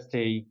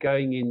university,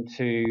 going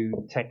into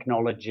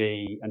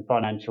technology and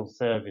financial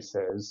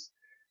services,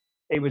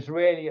 it was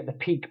really at the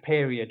peak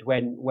period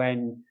when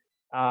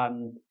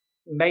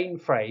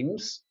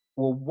mainframes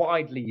were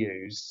widely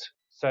used.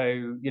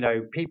 So,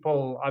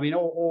 people,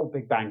 all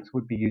big banks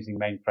would be using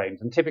mainframes,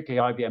 and typically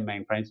IBM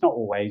mainframes, not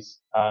always.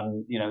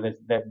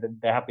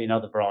 There have been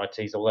other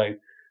varieties, although,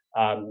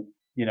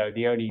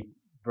 the only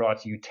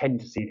variety you tend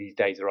to see these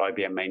days are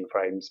IBM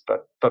mainframes,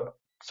 but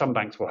some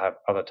banks will have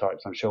other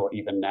types, I'm sure,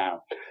 even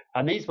now.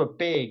 And these were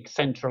big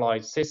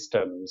centralized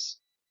systems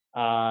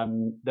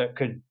that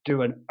could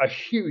do a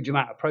huge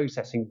amount of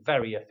processing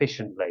very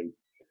efficiently.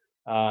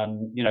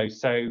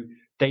 So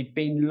they'd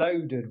been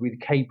loaded with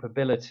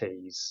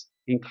capabilities,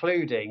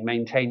 including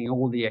maintaining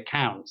all the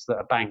accounts that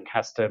a bank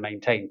has to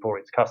maintain for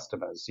its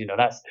customers.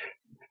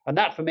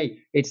 That for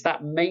me, it's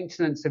that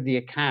maintenance of the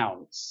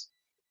accounts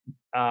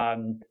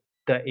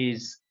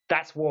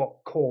that's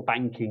what core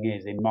banking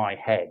is in my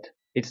head.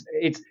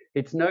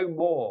 It's no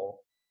more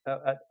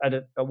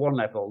at one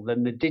level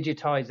than the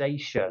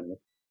digitization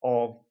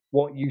of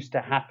what used to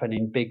happen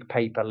in big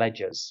paper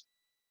ledgers.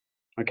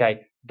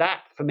 Okay,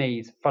 that for me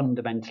is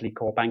fundamentally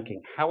core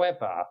banking.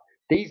 However,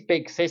 these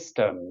big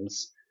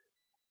systems,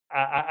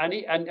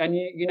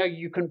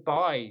 you can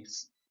buy.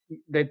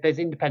 There's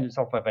independent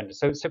software vendors.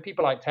 So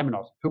people like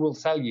Temenos, who will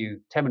sell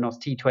you Temenos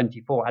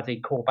T24 as a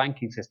core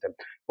banking system.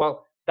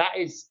 Well, that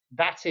is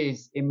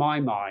in my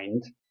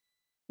mind,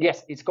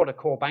 yes, it's got a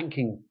core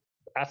banking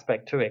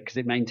aspect to it because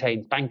it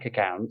maintains bank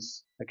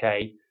accounts,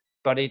 okay,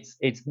 but it's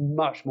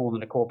much more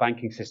than a core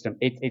banking system.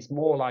 It's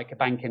more like a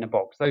bank in a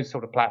box. Those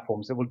sort of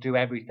platforms that will do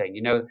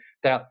everything.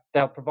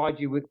 They'll provide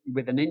you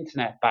with an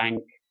internet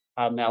bank.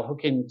 They'll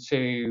hook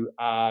into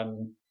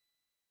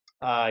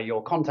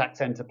your contact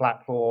center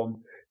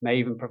platform. May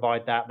even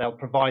provide that. They'll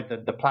provide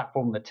the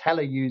platform the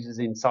teller uses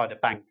inside a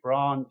bank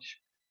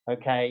branch.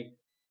 Okay,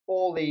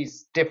 all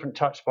these different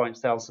touch points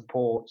they'll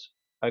support.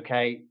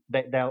 Okay,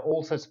 they'll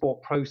also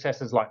support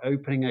processes like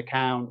opening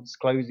accounts,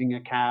 closing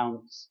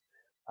accounts,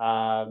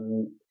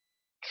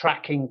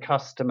 tracking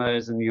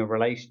customers and your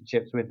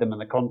relationships with them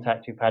and the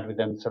contact you've had with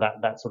them. So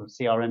that sort of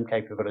CRM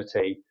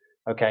capability,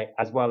 okay,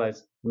 as well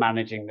as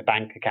managing the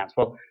bank accounts.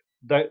 Well,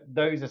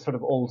 those are sort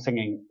of all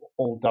singing,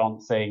 all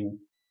dancing,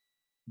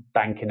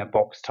 bank in a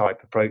box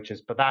type approaches,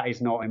 but that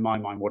is not in my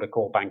mind what a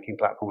core banking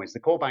platform is.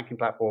 The core banking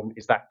platform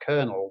is that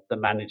kernel that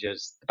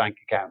manages the bank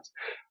accounts.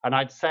 And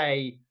I'd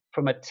say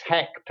from a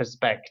tech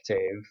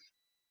perspective,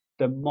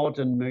 the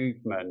modern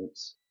movement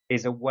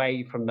is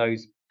away from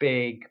those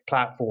big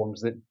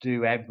platforms that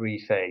do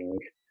everything,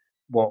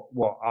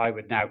 what I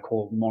would now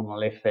call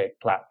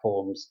monolithic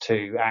platforms,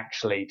 to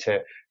actually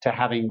to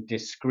having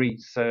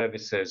discrete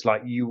services.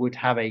 Like you would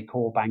have a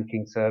core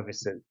banking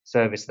service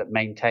that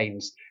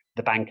maintains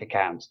the bank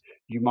accounts.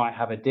 You might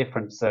have a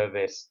different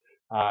service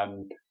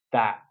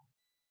that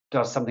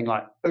does something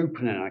like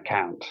open an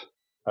account,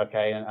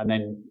 okay, and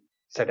then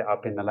set it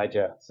up in the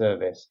ledger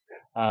service.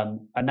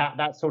 And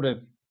that sort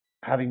of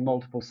having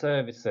multiple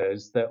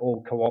services that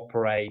all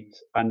cooperate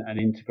and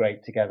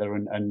integrate together,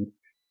 and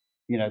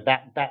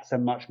that's a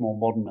much more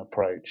modern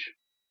approach.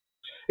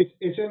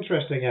 It's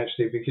interesting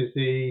actually, because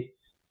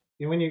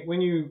when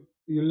you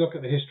look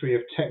at the history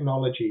of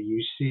technology,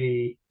 you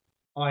see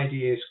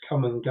ideas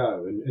come and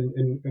go,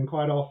 and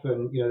quite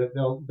often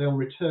they'll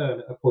return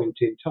at a point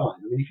in time.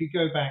 I mean, if you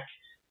go back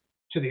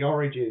to the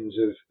origins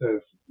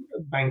of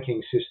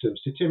banking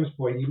systems, to Tim's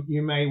point,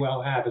 you may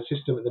well have a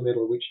system in the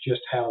middle which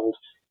just held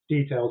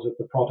details of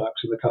the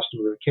products and the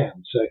customer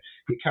account. So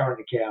your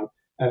current account,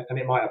 and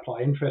it might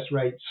apply interest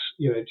rates,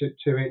 to it.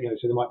 So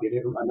there might be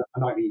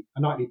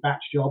a nightly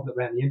batch job that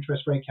ran the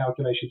interest rate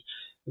calculations,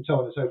 and so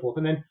on and so forth.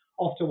 And then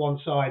off to one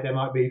side there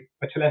might be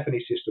a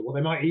telephony system, or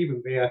there might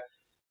even be a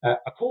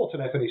core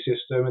telephony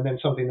system, and then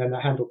something then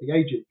that handled the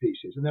agent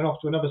pieces. And then off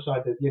to another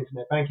side there's the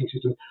internet banking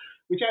system,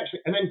 which actually,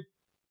 and then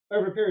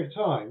over a period of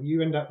time,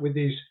 you end up with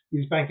these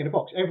bank in a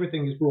box.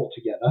 Everything is brought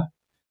together,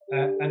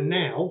 and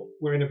now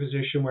we're in a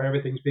position where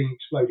everything's being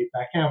exploded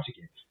back out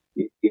again.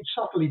 It's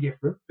subtly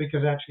different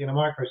because actually in a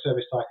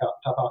microservice type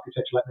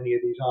architecture like many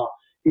of these are,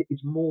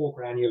 it's more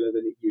granular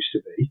than it used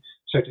to be.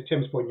 So to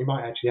Tim's point, you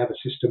might actually have a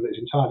system that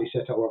is entirely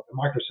set up, or a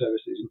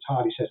microservice that is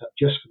entirely set up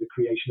just for the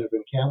creation of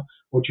an account,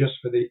 or just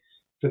for the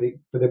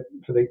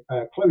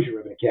closure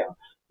of an account.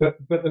 But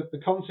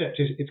the concept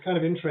is, it's kind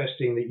of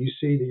interesting that you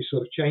see these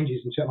sort of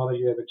changes in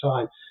technology over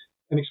time,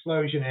 an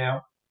explosion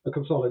out, a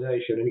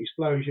consolidation, an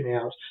explosion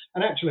out,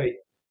 and actually,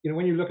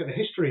 when you look at the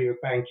history of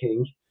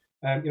banking,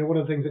 one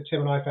of the things that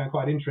Tim and I found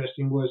quite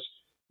interesting was,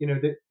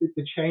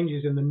 the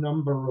changes in the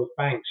number of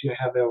banks.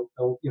 How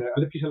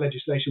a piece of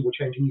legislation will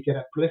change, and you get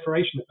a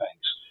proliferation of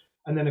banks,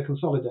 and then a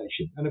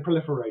consolidation, and a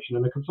proliferation,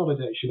 and a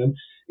consolidation, and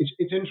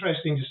it's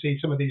interesting to see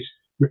some of these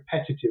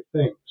repetitive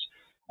things.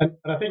 And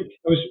I think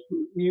I was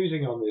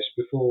musing on this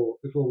before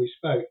we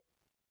spoke.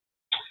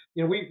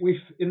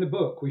 We've in the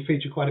book we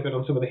feature quite a bit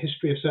on some of the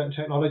history of certain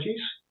technologies,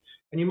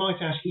 and you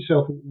might ask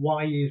yourself,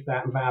 why is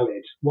that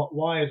valid?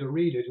 Why, as a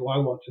reader, do I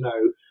want to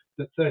know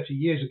that 30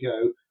 years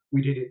ago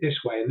we did it this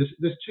way? And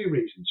there's two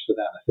reasons for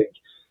that, I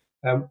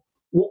think.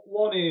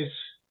 One is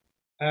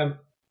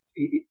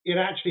it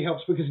actually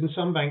helps because in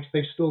some banks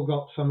they've still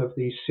got some of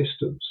these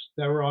systems.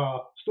 There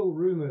are still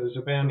rumours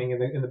abounding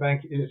in the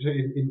bank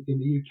in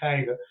the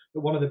UK that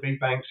one of the big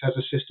banks has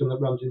a system that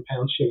runs in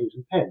pounds, shillings,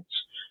 and pence.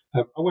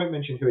 I won't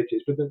mention who it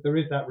is, but there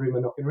is that rumour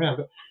knocking around.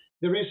 But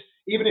there is,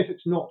 even if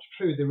it's not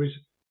true, there is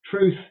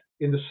truth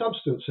in the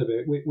substance of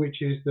it,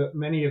 which is that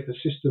many of the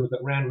systems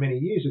that ran many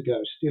years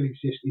ago still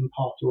exist in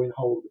part or in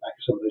whole at the back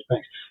of some of those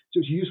banks.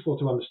 So it's useful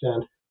to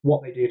understand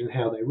what they did and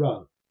how they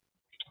run.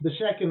 The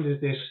second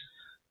is this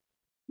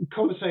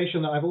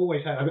conversation that I've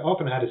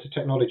often had as a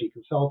technology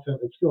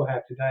consultant, and still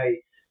have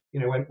today.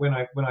 When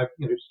I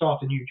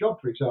start a new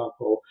job, for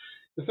example,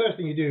 the first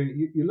thing you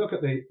do, you look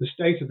at the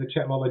state of the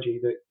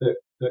technology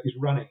that is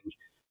running,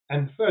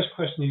 and the first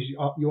question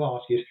you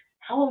ask is,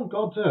 how on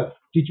God's earth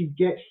did you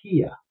get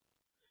here?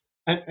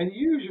 And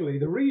usually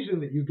the reason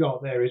that you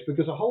got there is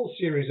because a whole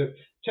series of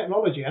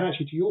technology, and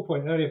actually to your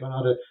point earlier,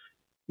 Bernardo,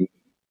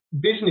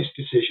 business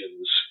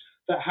decisions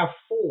that have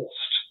forced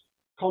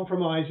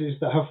compromises,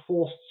 that have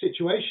forced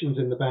situations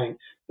in the bank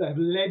that have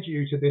led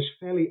you to this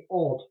fairly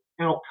odd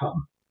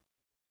outcome.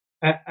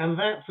 And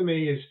that, for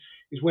me,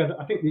 is where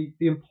I think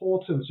the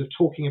importance of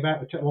talking about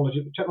the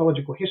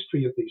technological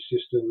history of these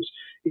systems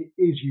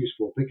is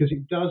useful, because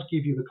it does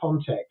give you the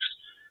context.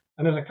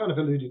 And as I kind of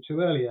alluded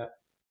to earlier,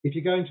 if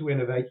you're going to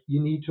innovate,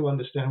 you need to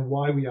understand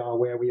why we are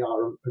where we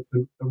are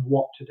and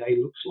what today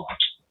looks like.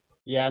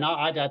 Yeah, and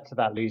I'd add to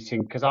that,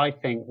 Lucian, because I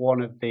think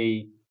one of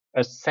the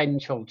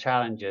essential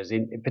challenges,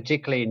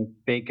 particularly in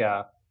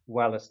bigger,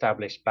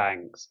 well-established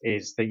banks,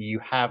 is that you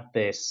have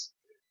this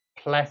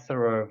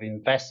plethora of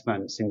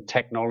investments in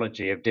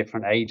technology of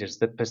different ages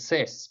that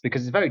persists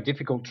because it's very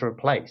difficult to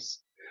replace.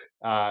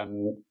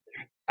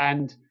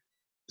 And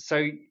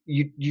so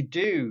you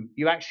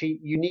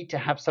need to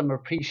have some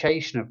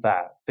appreciation of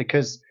that,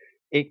 because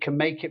it can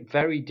make it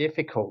very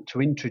difficult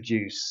to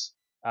introduce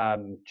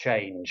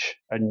change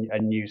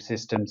and new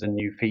systems and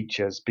new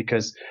features,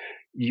 because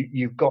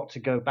you've got to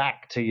go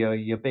back to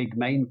your big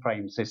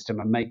mainframe system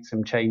and make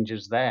some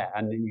changes there,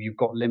 and you've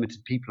got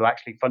limited people who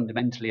actually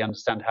fundamentally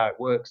understand how it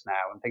works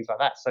now and things like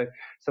that. So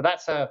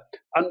that's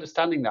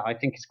understanding that, I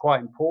think, is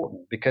quite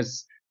important,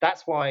 because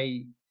that's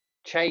why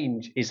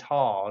change is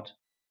hard.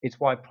 It's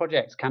why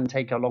projects can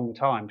take a long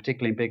time,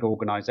 particularly in big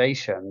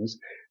organizations.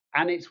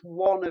 And it's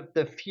one of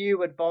the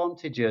few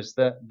advantages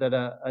that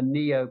a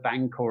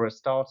neobank or a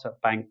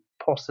startup bank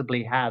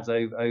possibly has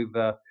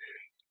over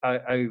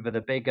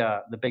the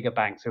bigger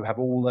banks who have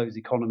all those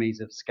economies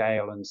of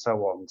scale and so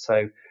on.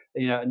 So, a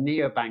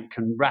neobank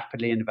can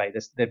rapidly innovate.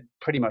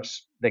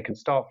 They can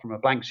start from a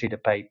blank sheet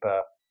of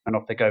paper and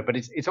off they go. But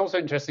it's also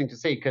interesting to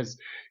see, because,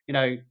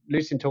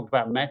 Lucian talked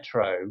about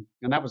Metro,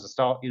 and that was a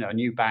start, a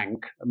new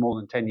bank more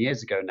than 10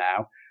 years ago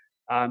now.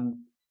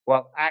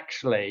 Well,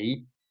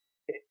 actually,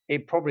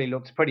 it probably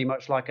looks pretty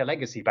much like a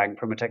legacy bank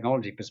from a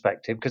technology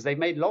perspective, because they've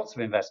made lots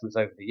of investments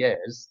over the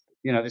years.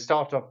 They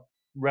start off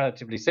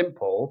relatively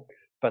simple,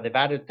 but they've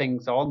added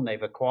things on.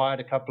 They've acquired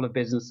a couple of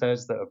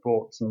businesses that have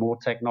brought some more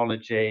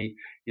technology.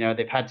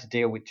 They've had to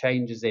deal with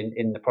changes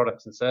in the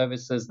products and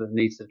services that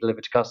needs to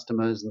deliver to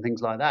customers and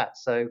things like that.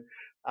 So,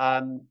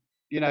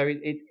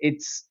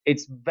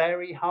 it's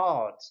very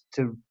hard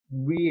to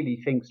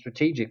really think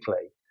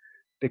strategically,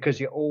 because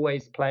you're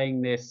always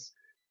playing this.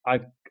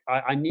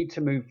 I need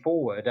to move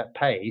forward at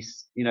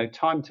pace.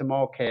 Time to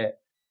market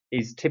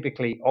is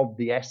typically of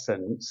the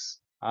essence.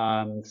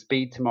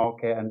 Speed to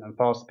market and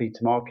fast speed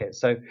to market.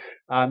 So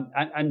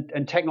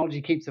and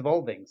technology keeps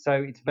evolving. So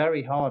it's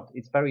very hard.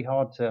 It's very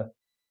hard to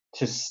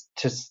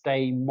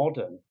stay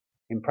modern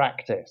in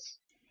practice.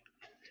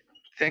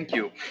 Thank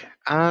you.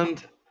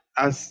 And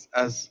as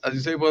you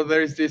say, well,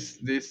 there is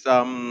this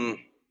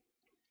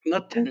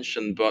not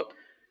tension, but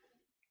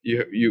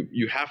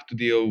you have to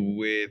deal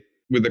with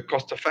the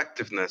cost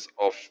effectiveness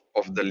of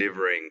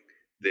delivering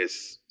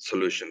these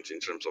solutions in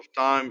terms of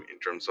time, in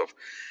terms of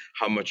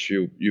how much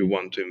you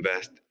want to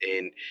invest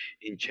in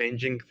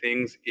changing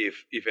things.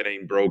 If it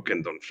ain't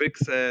broken, don't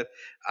fix it.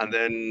 And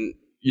then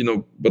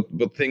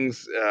but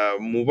things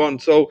move on.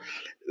 So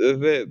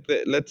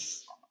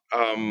let's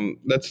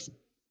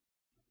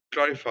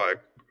clarify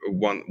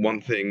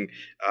one thing,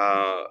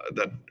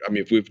 that I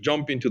mean, if we've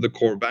jumped into the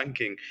core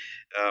banking,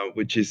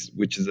 which is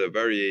a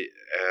very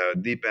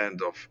deep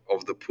end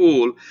of the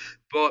pool,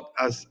 but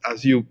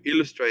as you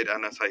illustrate,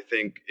 and as I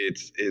think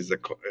is the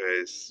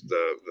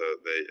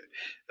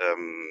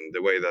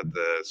way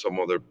that some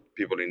other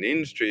people in the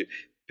industry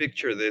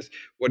picture this,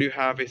 what you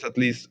have is at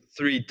least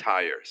three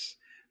tires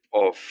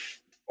of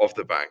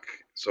the bank.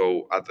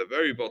 So at the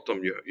very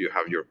bottom, you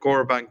have your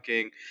core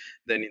banking.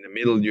 Then in the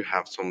middle, you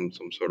have some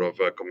sort of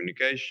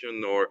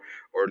communication or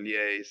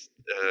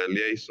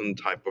liaison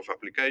type of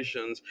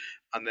applications,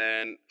 and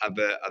then at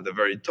the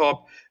very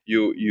top,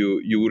 you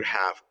would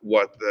have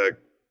what the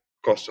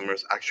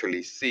customers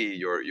actually see,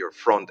 your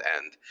front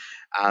end,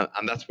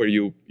 and that's where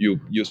you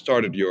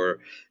started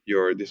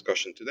your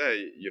discussion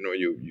today.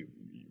 You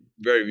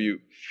very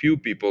few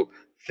people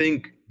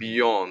think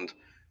beyond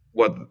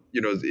what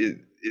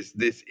is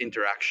this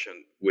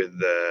interaction with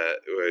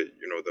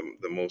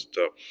the most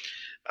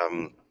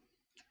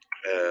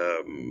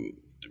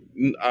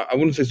I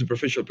wouldn't say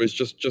superficial, but it's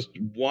just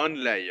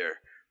one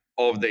layer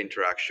of the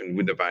interaction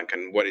with the bank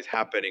and what is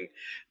happening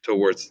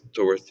towards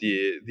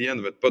the end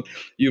of it. But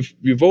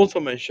you've also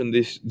mentioned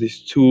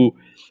these two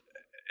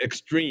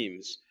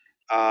extremes,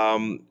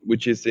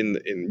 which is in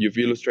you've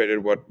illustrated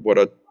what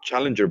a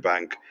challenger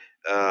bank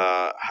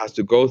has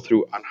to go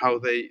through, and how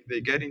they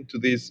get into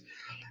this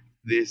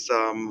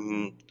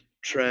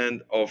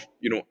trend of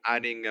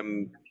adding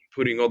and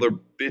putting other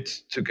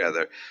bits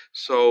together.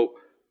 So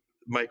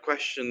my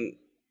question,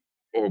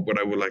 or what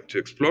I would like to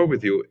explore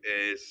with you,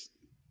 is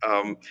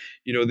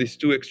these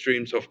two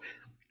extremes of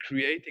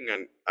creating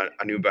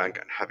a new bank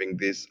and having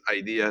this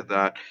idea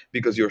that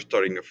because you're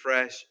starting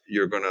afresh,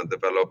 you're going to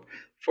develop,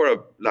 for a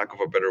lack of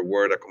a better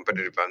word, a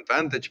competitive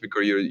advantage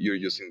because you're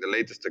using the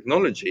latest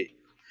technology.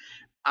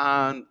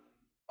 And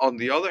on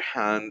the other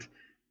hand,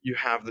 you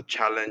have the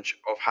challenge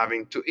of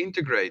having to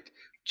integrate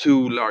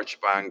two large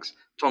banks,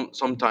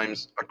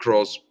 sometimes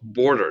across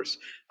borders.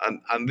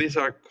 And these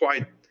are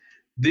quite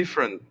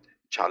different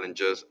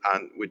challenges,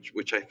 and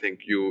which I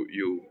think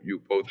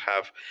you both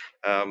have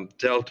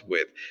dealt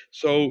with.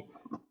 So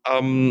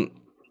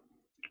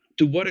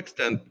to what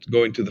extent,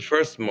 going to the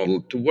first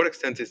model, to what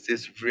extent is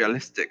this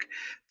realistic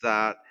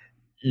that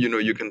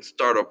you can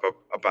start up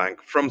a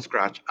bank from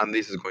scratch and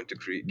this is going to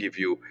give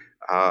you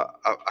a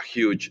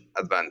huge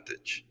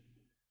advantage?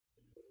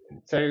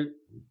 So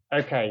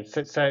I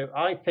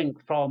think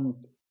from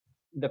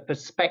the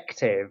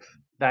perspective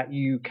that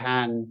you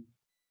can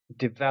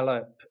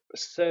develop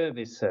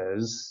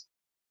services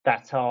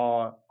that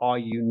are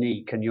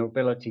unique, and your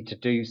ability to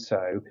do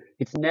so,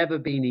 it's never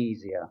been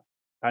easier.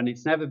 And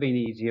it's never been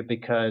easier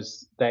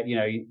because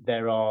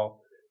there are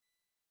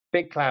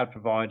big cloud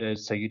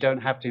providers, so you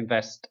don't have to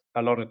invest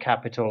a lot of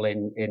capital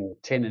in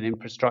tin and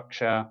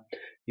infrastructure.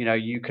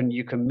 You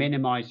can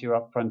minimize your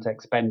upfront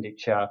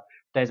expenditure.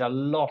 There's a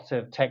lot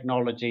of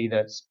technology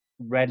that's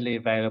readily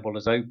available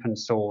as open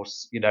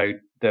source,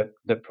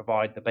 that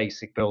provide the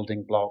basic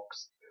building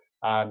blocks.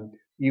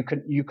 You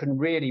can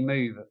really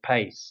move at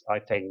pace, I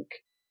think.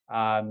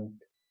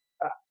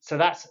 So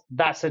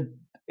that's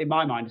in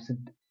my mind, it's a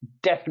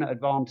definite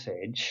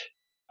advantage.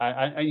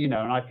 And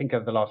I think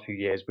over the last few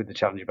years with the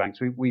challenger banks,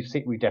 we've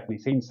definitely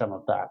seen some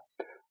of that.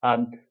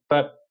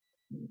 But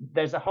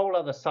there's a whole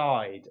other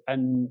side,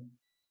 and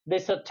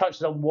this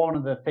touches on one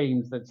of the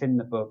themes that's in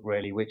the book,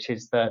 really, which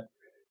is that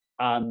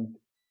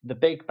the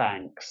big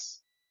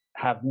banks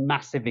have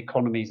massive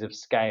economies of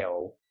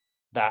scale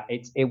that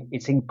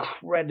it's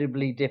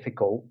incredibly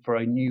difficult for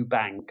a new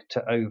bank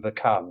to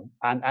overcome,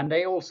 and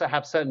they also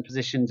have certain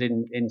positions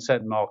in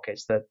certain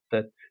markets that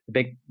the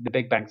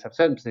big banks have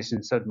certain positions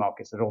in certain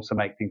markets that also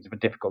make things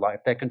difficult. Like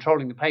if they're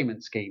controlling the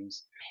payment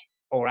schemes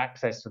or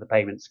access to the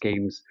payment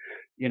schemes,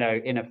 in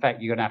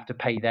effect you're going to have to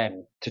pay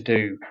them to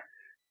do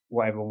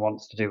what everyone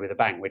wants to do with a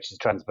bank, which is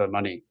transfer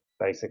money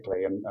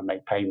basically and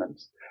make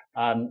payments.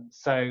 And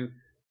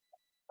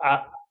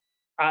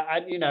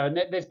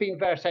there's been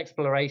various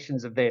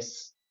explorations of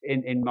this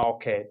in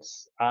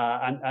markets,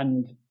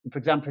 and for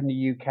example, in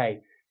the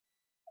UK,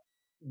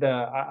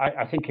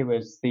 I think it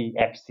was the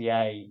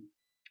FCA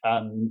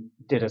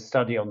did a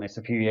study on this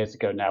a few years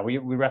ago. Now we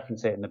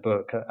reference it in the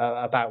book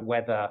about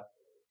whether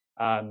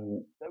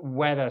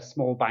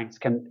small banks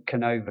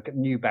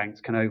new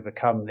banks can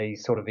overcome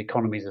these sort of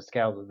economies of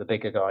scale that the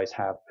bigger guys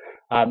have,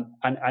 and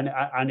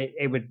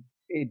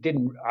it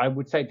didn't. I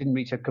would say it didn't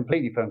reach a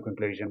completely firm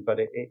conclusion, but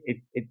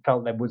it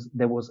felt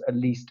there was at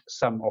least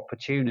some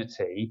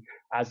opportunity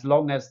as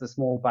long as the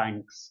small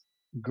banks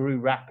grew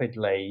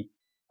rapidly,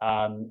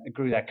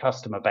 grew their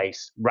customer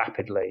base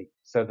rapidly,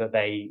 so that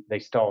they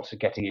started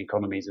getting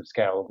economies of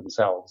scale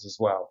themselves as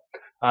well.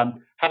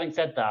 Having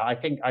said that, I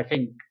think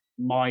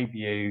my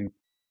view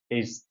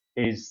is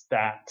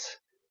that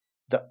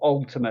the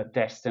ultimate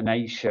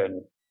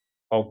destination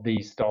of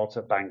these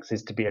startup banks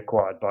is to be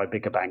acquired by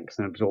bigger banks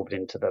and absorbed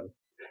into them.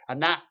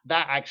 And that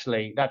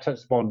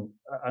touches upon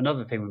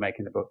another thing we make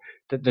in the book.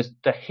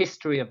 The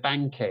history of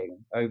banking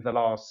over the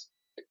last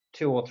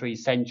 2 or 3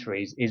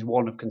 centuries is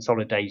one of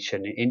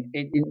consolidation. In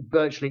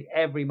virtually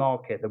every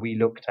market that we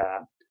looked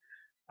at,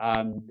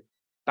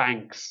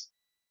 banks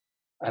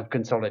have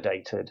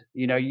consolidated.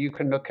 You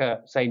can look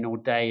at, say,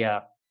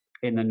 Nordea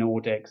in the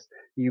Nordics.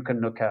 You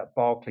can look at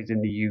Barclays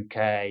in the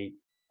UK,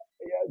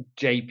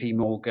 JP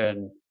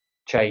Morgan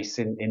Chase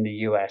in the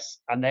US,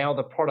 and they are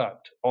the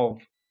product of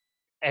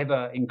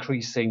ever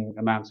increasing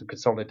amounts of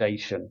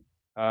consolidation.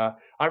 I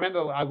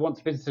remember I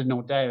once visited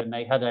Nordea, and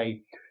they had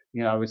I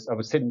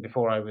was sitting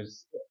before I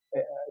was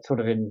sort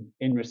of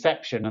in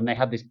reception, and they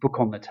had this book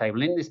on the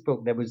table. In this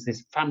book, there was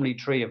this family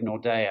tree of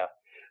Nordea,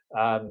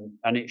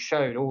 and it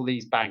showed all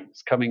these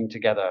banks coming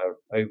together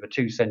over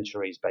 2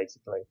 centuries,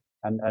 basically.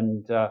 So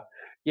to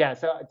be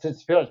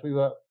honest,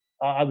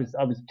 I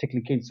was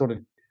particularly keen to sort of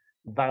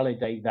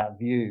validate that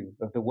view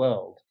of the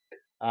world.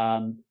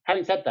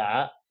 Having said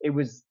that,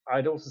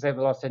 I'd also say over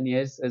the last 10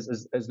 years,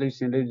 as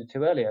Lucian alluded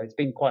to earlier, it's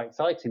been quite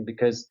exciting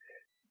because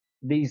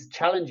these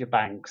challenger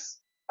banks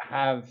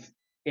have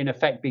in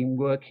effect been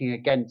working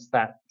against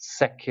that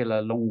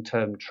secular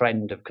long-term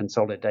trend of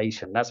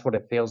consolidation. That's what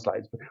it feels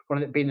like.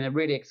 It's been a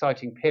really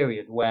exciting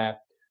period where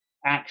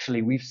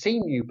actually we've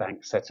seen new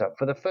banks set up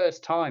for the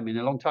first time in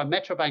a long time.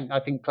 Metrobank, I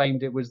think,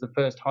 claimed it was the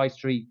first high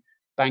street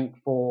bank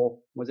for,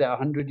 was it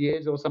 100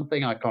 years or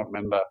something? I can't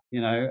remember,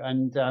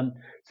 and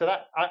so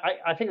that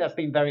I think that's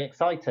been very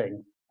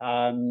exciting.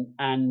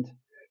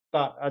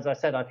 But as I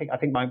said, I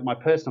think my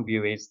personal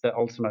view is that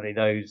ultimately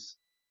those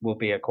will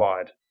be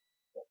acquired.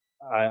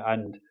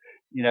 And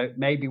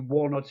maybe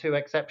 1 or 2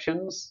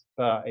 exceptions,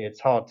 but it's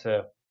hard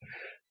to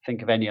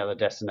think of any other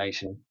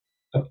destination.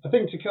 I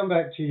think to come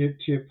back to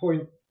your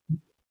point,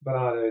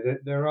 Bernardo,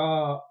 that there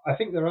are,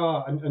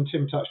 and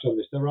Tim touched on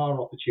this, there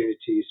are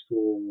opportunities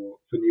for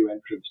new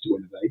entrants to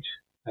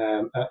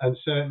innovate. And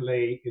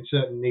certainly in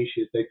certain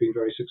niches, they've been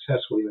very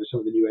successful. Some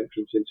of the new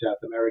entrants in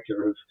South America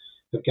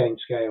have gained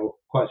scale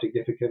quite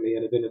significantly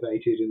and have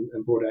innovated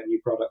and brought out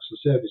new products and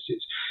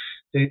services.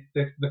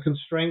 The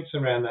constraints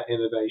around that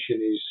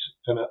innovation is,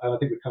 and I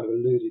think we've kind of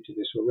alluded to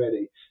this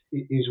already,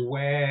 is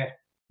where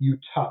you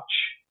touch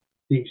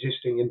the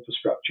existing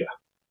infrastructure.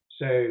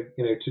 So,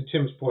 to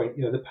Tim's point,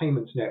 the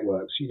payments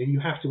networks, you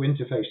have to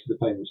interface to the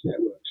payments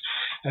networks.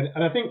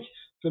 And I think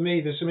for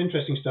me, there's some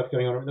interesting stuff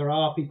going on. There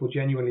are people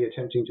genuinely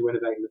attempting to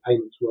innovate in the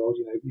payments world.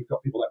 You've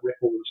got people like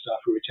Ripple and stuff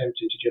who are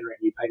attempting to generate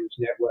new payments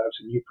networks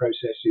and new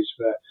processes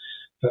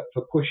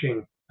for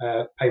pushing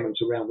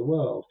payments around the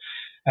world.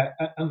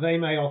 And they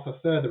may offer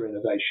further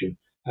innovation.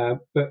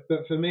 But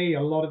for me,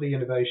 a lot of the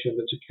innovation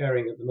that's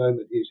occurring at the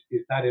moment is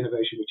that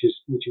innovation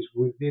which is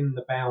within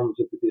the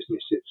bounds of the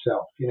business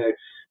itself.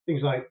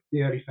 Things like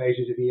the early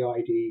phases of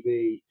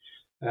EIDV,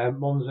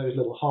 Monzo's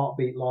little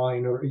heartbeat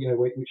line, or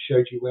which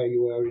showed you where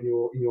you were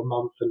in your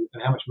month and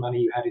how much money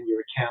you had in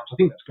your account. I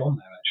think that's gone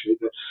now actually.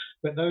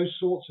 But those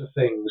sorts of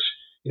things,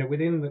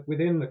 within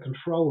the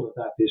control of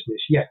that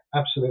business, yeah,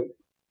 absolutely.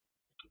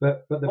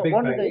 But the big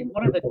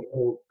banks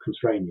will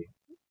constrain you.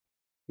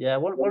 Yeah,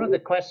 one of the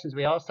questions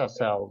we asked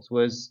ourselves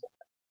was,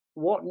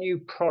 what new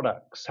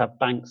products have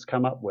banks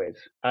come up with?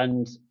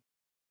 And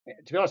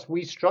to be honest,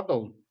 we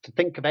struggled to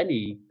think of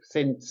any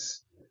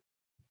since.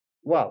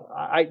 Well,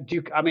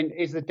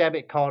 is the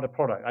debit card a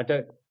product?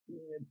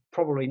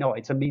 Probably not.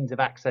 It's a means of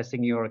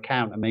accessing your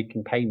account and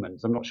making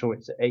payments. I'm not sure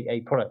it's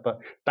a product, but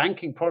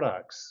banking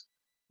products,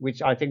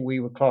 which I think we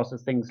would class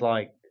as things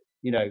like,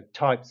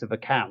 types of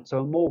accounts. So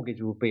a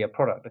mortgage will be a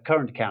product, a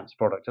current account's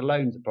product, a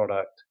loan's a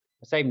product,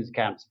 a savings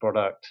account's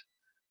product.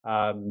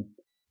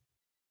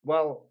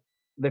 Well,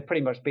 they've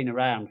pretty much been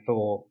around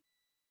for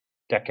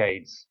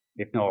decades,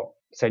 if not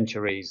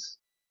centuries.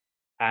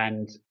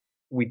 And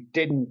we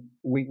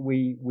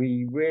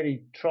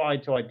really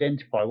tried to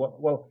identify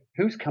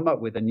who's come up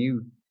with a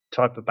new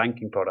type of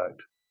banking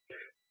product.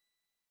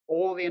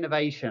 All the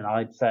innovation,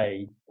 I'd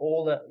say,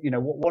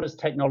 what has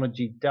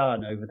technology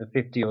done over the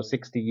 50 or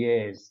 60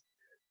 years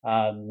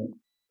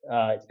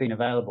it's been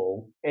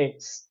available?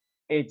 It's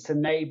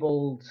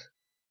enabled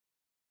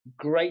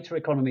greater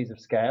economies of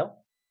scale.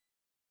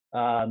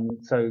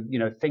 So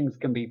things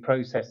can be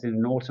processed in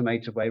an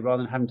automated way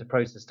rather than having to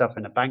process stuff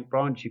in a bank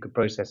branch. You could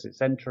process it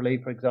centrally,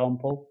 for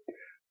example.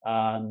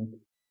 A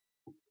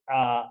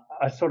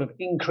sort of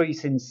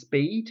increase in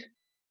speed.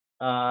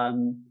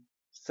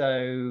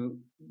 So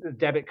the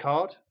debit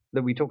card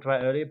that we talked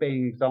about earlier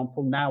being an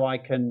example. Now I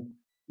can,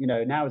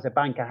 now as a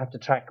bank, I have to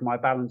track my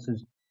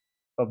balances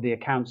of the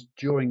accounts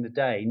during the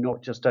day,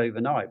 not just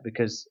overnight,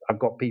 because I've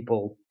got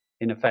people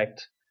in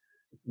effect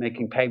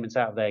making payments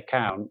out of their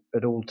account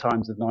at all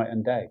times of night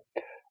and day.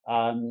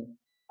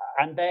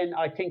 And then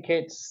I think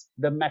it's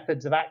the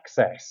methods of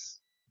access.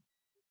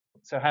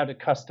 So how do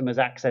customers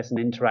access and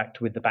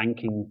interact with the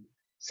banking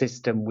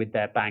system, with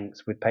their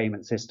banks, with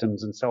payment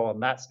systems, and so on?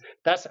 That's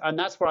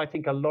where I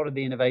think a lot of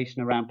the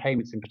innovation around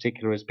payments in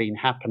particular has been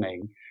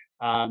happening.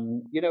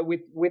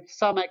 with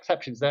some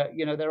exceptions.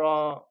 There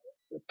are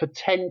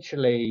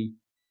potentially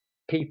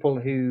people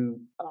who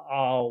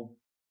are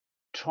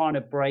trying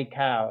to break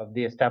out of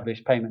the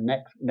established payment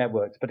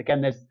networks, but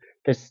again,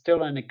 there's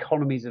still an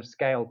economies of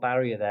scale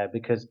barrier there,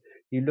 because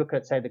you look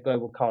at, say, the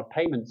global card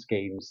payment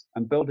schemes,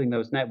 and building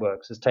those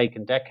networks has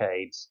taken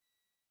decades,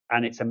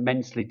 and it's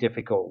immensely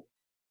difficult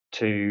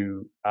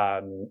to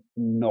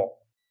not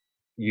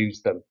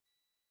use them,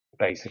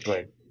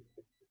 basically.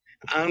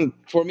 And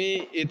for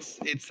me, it's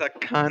a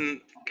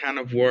can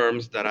of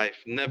worms that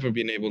I've never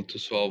been able to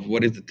solve.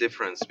 What is the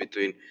difference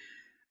between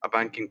a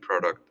banking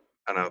product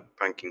and a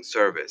banking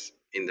service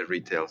in the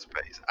retail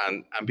space?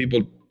 And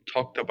people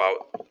talk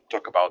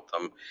about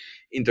them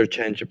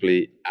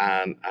interchangeably.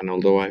 And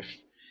although I've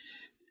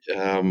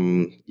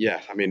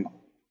yes, I mean,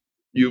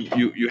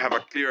 you have a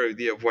clear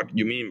idea of what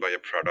you mean by a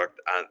product,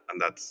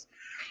 and that's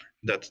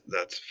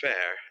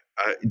fair.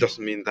 It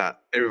doesn't mean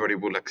that everybody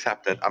will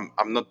accept it.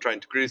 I'm not trying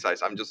to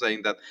criticize. I'm just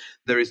saying that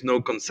there is no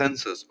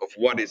consensus of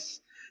what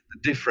is the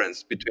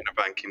difference between a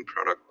banking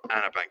product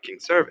and a banking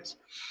service.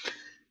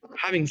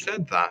 Having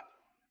said that,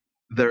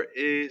 there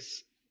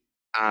is,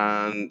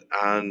 and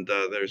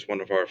there's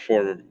one of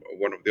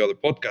the other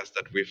podcasts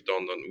that we've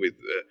done with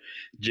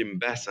Jim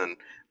Besson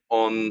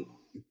on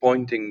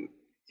pointing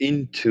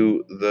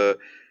into the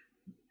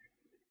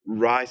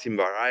rise in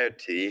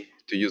variety,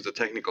 to use the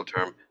technical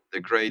term, the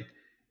great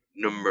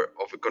number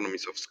of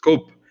economies of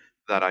scope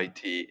that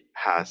IT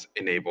has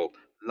enabled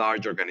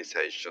large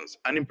organizations,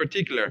 and in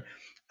particular,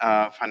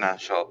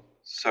 financial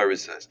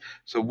services.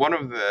 So one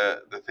of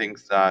the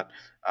things that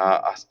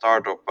a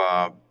startup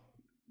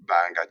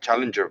bank, a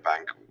challenger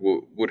bank,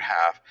 would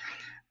have,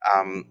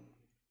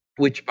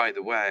 which, by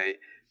the way,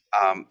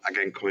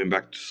 again, coming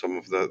back to some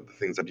of the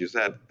things that you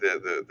said,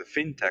 the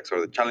fintechs or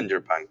the challenger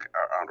bank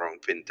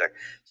around fintech,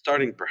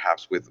 starting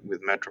perhaps with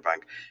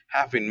Metrobank,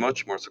 have been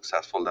much more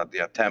successful than the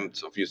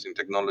attempts of using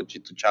technology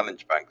to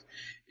challenge banks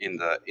in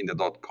the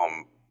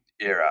 .com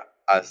era.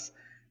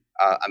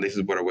 And this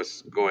is where I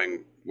was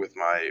going with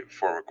my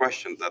former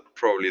question, that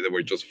probably they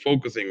were just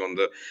focusing on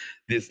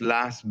this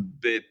last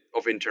bit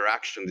of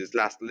interaction, this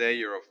last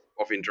layer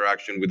of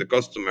interaction with the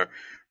customer,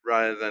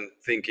 rather than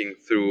thinking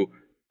through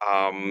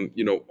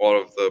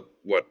all of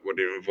what would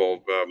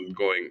involve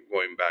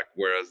going back.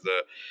 Whereas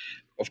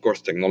of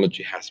course,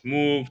 technology has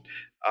moved.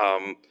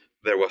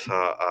 There was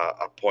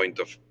a point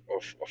of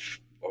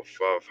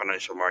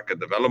financial market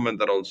development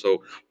that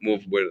also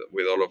moved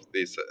with all of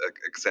this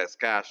excess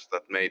cash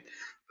that made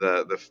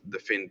the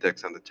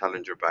fintechs and the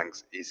challenger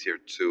banks easier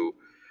to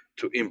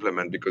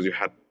implement, because you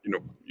had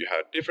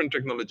different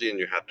technology, and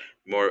you had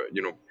more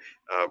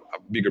a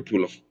bigger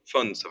pool of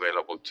funds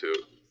available to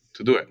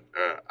do it,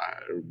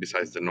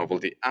 besides the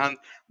novelty and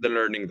the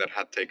learning that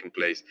had taken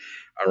place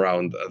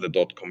around the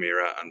 .com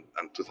era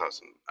and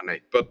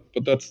 2008. But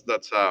that's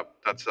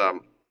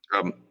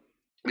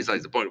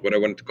besides the point. What I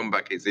wanted to come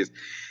back is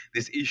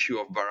this issue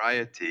of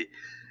variety,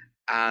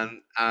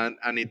 and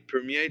it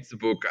permeates the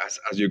book as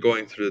you're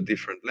going through the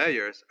different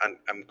layers,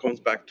 and comes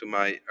back to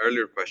my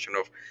earlier question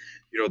of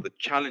the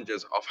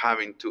challenges of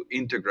having to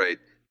integrate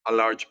a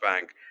large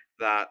bank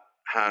that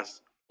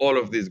has all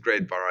of this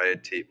great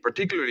variety,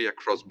 particularly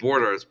across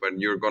borders, when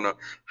you're going to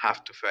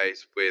have to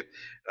face with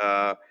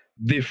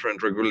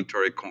different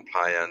regulatory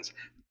compliance.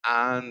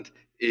 And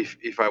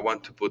if I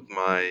want to put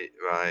my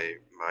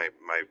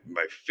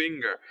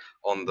finger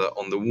on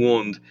the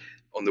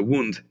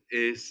wound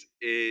is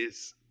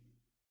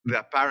the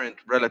apparent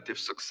relative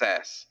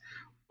success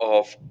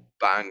of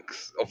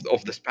banks,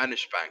 of the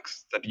Spanish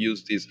banks that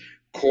use this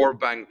core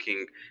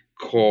banking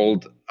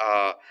called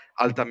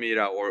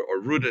Altamira, or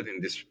rooted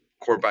in this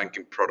core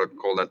banking product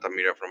called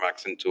Altamira from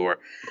Accenture,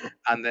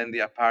 and then the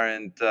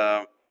apparent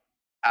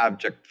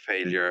abject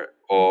failure,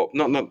 or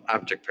not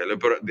abject failure,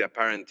 but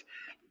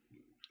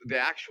the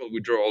actual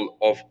withdrawal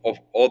of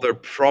other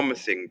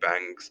promising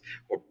banks,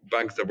 or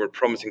banks that were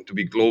promising to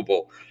be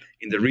global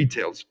in the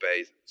retail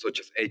space,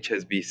 such as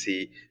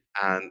HSBC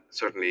and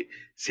certainly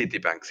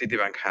Citibank.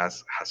 Citibank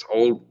has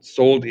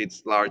sold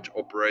its large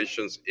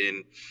operations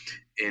in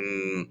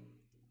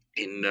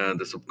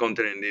the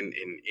subcontinent,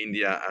 in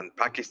India and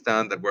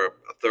Pakistan, that were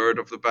a third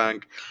of the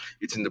bank.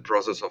 It's in the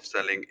process of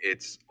selling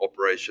its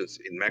operations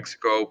in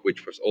Mexico,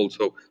 which was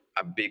also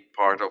a big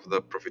part of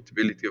the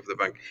profitability of the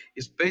bank.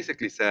 It's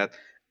basically said,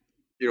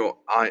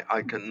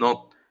 I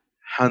cannot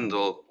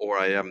handle, or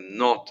I am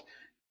not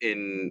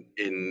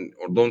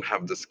or don't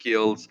have the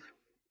skills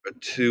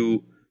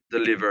to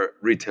deliver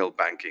retail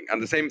banking.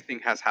 And the same thing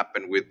has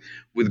happened with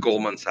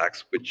Goldman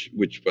Sachs,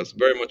 which was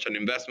very much an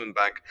investment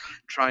bank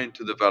trying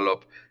to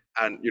develop,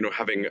 and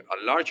having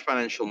a large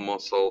financial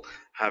muscle,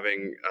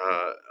 having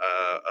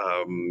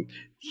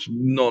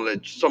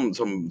knowledge, some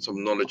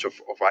knowledge of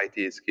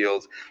IT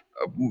skills.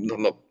 I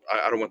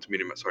don't want to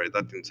minimize. Sorry,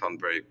 that didn't sound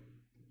very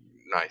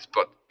nice.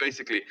 But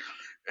basically,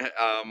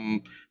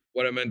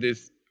 what I meant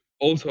is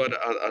also at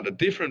a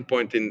different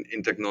point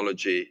in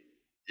technology.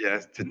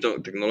 Yes,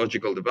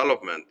 technological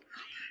development.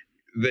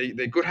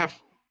 They could have,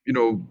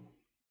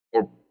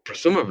 or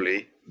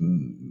presumably,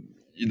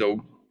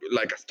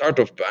 like a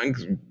startup bank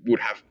would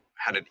have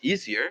had it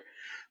easier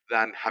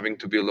than having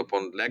to build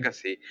upon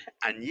legacy,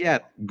 and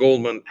yet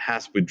Goldman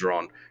has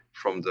withdrawn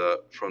from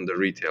the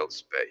retail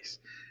space,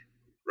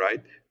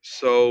 right?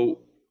 So,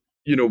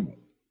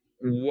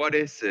 what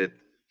is it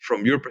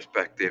from your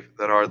perspective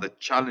that are the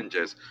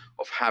challenges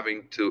of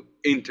having to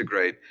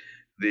integrate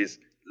these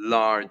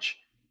large,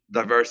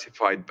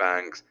 diversified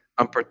banks,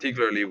 and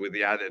particularly with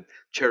the added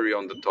cherry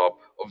on the top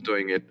of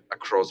doing it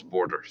across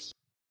borders?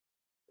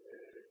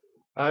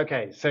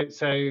 Okay, so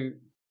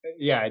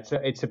yeah,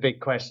 it's a big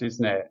question,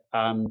 isn't it?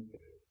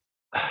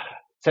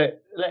 So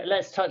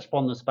let's touch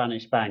upon the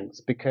Spanish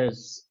banks,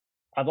 because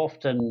I've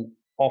often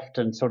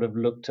sort of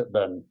looked at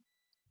them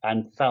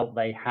and felt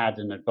they had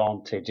an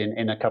advantage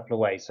in a couple of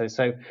ways.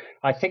 So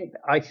I think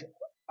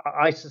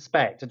I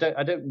suspect,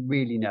 I don't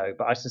really know,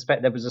 but I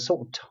suspect there was a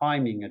sort of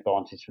timing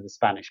advantage for the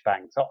Spanish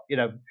banks.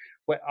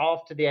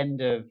 After the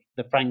end of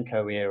the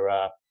Franco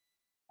era,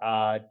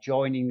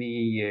 joining the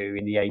EU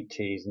in the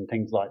 80s and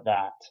things like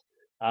that,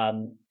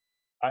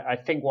 I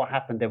think what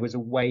happened, there was a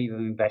wave of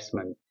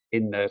investment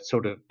in the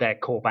sort of their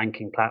core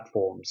banking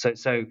platform.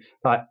 So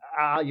like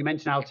you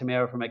mentioned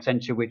Altamira from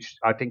Accenture, which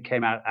I think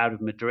came out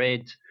of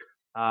Madrid.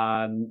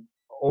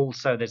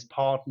 Also, there's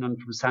Partnern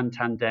from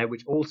Santander,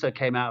 which also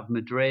came out of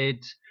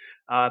Madrid.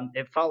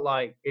 It felt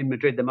like in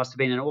Madrid there must have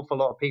been an awful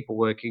lot of people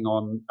working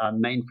on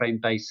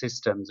mainframe-based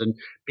systems, and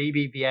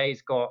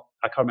BBVA's got,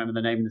 I can't remember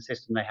the name of the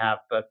system they have,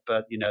 but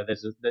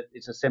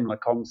it's a similar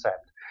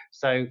concept.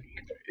 So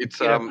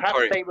it's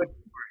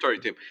Sorry,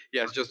 Tim.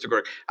 Yes, just to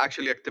correct.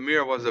 Actually,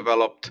 Actimira was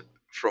developed,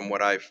 from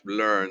what I've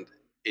learned,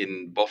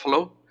 in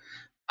Buffalo,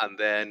 and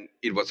then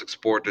it was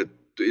exported.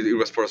 It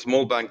was for a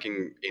small bank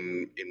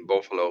in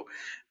Buffalo,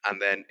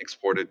 and then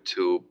exported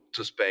to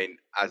Spain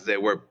as they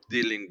were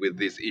dealing with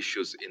these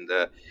issues in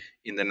the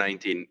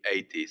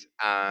 1980s.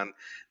 And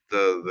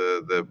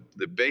the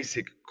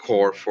basic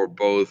core for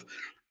both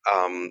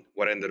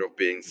what ended up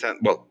being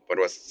what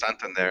was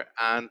Santander,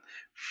 and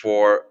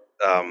for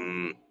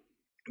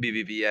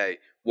BBVA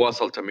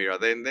was Altamira.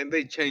 Then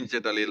they changed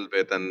it a little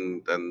bit,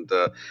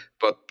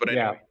 but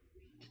anyway.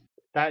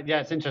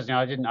 It's interesting.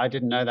 I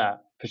didn't know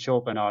that for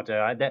sure, Bernardo.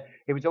 I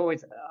was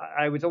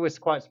always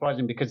quite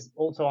surprising, because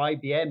also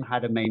IBM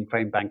had a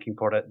mainframe banking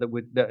product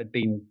that had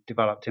been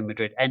developed in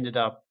Madrid.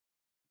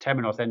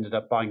 Temenos ended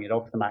up buying it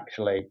off them,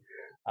 actually.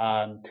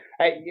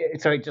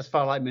 So it just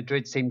felt like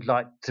Madrid seemed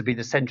like to be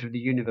the center of the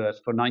universe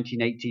for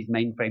 1980s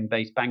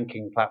mainframe-based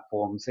banking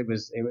platforms. It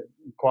was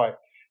quite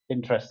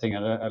interesting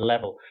at a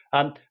level.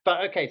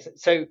 But okay,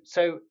 so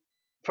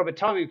from a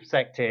timing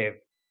perspective,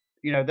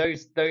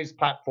 those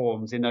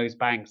platforms in those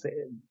banks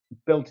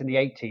built in the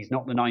 80s,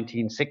 not the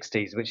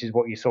 1960s, which is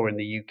what you saw in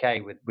the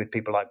UK with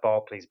people like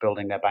Barclays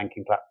building their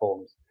banking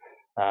platforms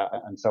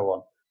and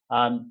so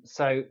on.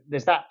 So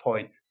there's that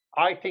point.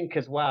 I think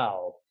as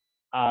well,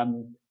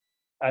 and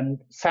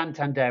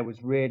Santander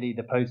was really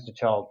the poster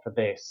child for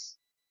this.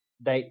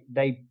 They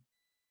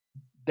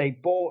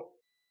bought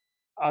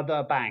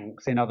other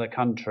banks in other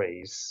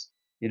countries.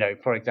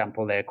 For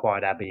example, they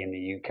acquired Abbey in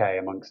the UK,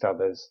 amongst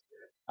others.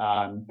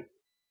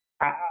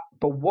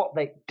 But what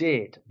they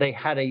did, they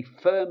had a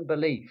firm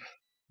belief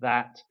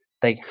that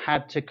they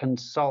had to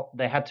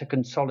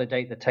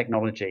consolidate the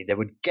technology. They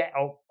would get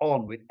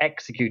on with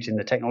executing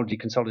the technology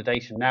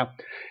consolidation. Now,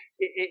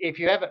 if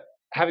you ever,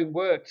 having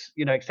worked,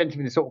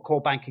 extensively in the sort of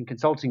core banking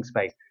consulting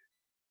space,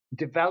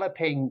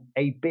 developing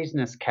a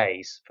business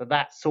case for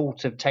that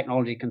sort of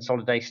technology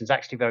consolidation is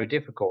actually very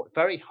difficult,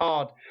 very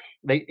hard.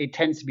 It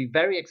tends to be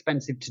very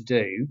expensive to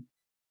do,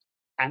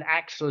 and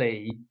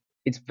actually,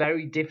 it's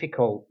very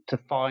difficult to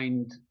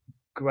find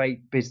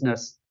great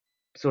business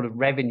sort of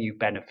revenue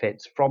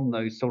benefits from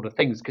those sort of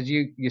things, because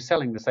you're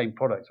selling the same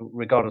product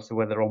regardless of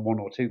whether they're on one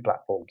or two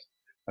platforms.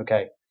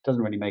 Okay, it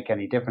doesn't really make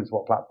any difference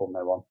what platform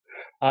they're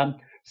on.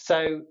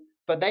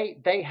 But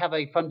they have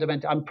a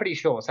fundamental, I'm pretty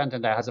sure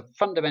Santander has a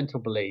fundamental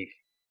belief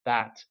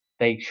that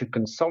they should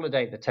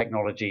consolidate the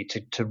technology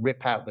to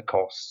rip out the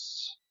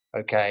costs,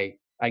 okay,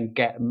 and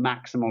get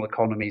maximal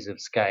economies of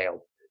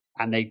scale.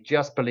 And they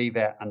just believe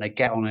it, and they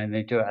get on it, and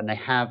they do it, and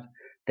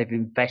they've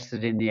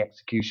invested in the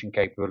execution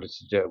capability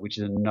to do it, which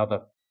is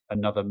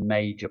another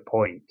major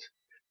point,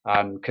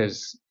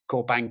 because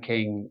core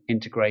banking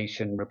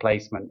integration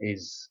replacement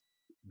is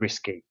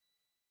risky.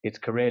 It's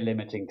career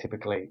limiting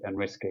typically and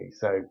risky.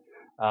 So,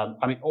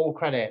 all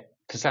credit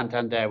to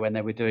Santander when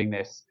they were doing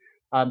this.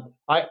 Having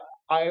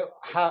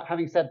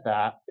said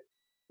that,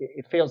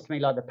 it feels to me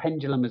like the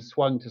pendulum has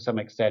swung to some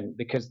extent,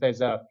 because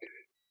there's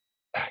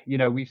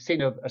we've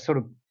seen a sort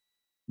of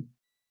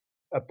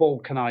a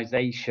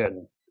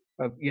balkanization.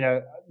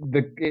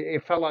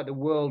 It felt like the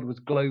world was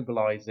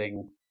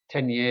globalizing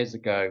 10 years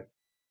ago,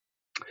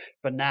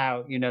 but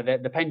now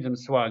the pendulum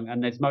swung,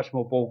 and there's much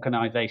more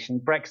balkanization.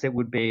 Brexit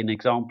would be an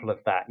example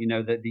of that.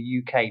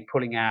 The UK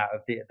pulling out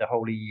of the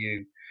whole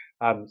EU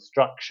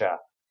structure,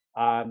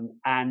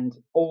 and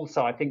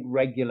also I think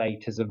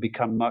regulators have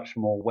become much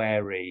more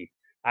wary,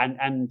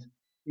 and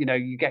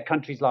you get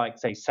countries like,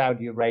 say,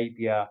 Saudi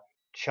Arabia,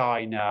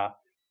 China,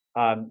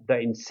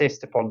 that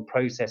insist upon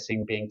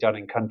processing being done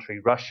in country.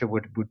 Russia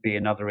would be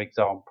another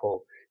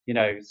example.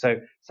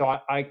 So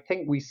I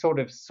think we sort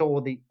of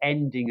saw the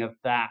ending of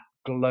that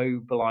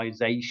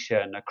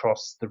globalization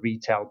across the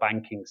retail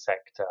banking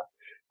sector.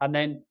 And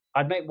then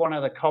I'd make one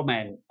other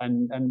comment,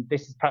 and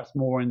this is perhaps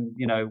more in,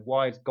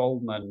 why is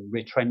Goldman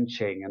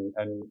retrenching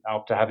and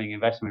after having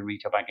investment in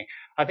retail banking?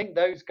 I think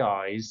those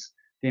guys,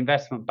 the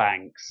investment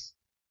banks,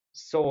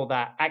 saw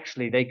that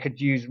actually they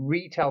could use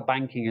retail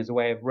banking as a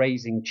way of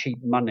raising cheap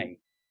money,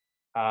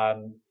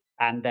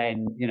 and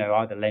then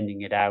either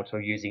lending it out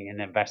or using an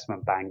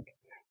investment bank.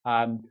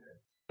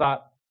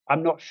 But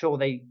I'm not sure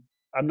they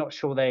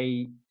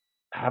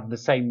have the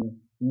same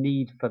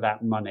need for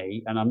that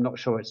money, and I'm not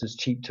sure it's as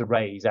cheap to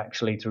raise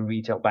actually through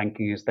retail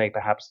banking as they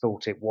perhaps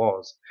thought it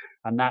was,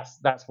 and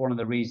that's one of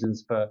the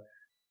reasons for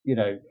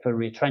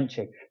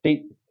retrenching.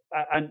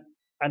 And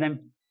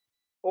then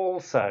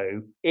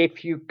also,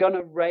 if you're going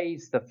to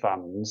raise the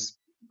funds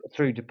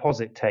through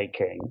deposit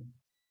taking,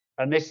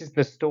 and this is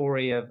the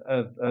story of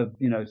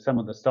some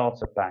of the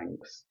startup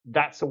banks,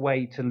 that's a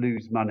way to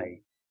lose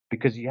money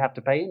because you have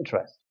to pay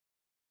interest.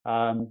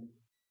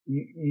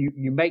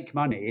 You make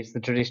money. It's the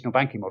traditional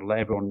banking model that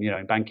everyone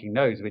in banking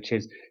knows, which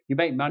is you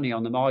make money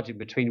on the margin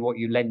between what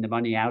you lend the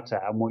money out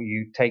at and what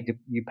you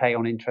pay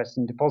on interest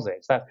and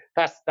deposits.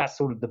 That's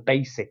sort of the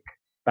basic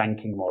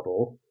banking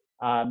model.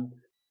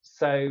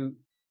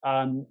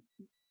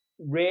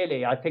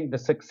 Really, I think the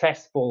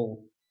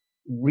successful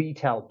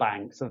retail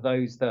banks are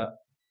those that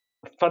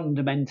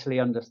fundamentally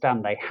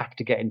understand they have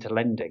to get into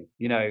lending.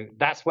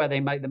 That's where they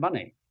make the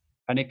money.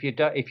 And if you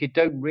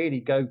don't really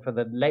go for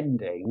the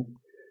lending,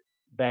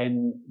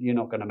 then you're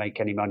not going to make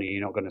any money.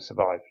 You're not going to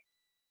survive.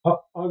 I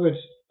would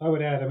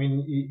add. I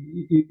mean,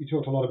 you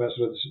talked a lot about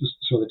sort of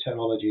the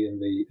technology and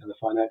the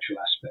financial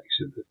aspects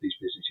of these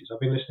businesses. I've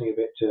been listening a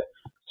bit to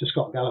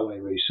Scott Galloway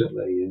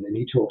recently, and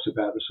he talks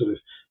about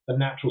the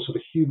natural sort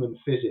of human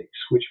physics,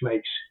 which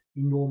makes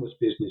enormous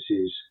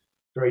businesses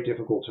very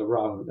difficult to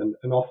run, and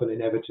often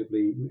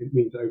inevitably it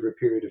means over a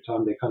period of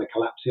time they kind of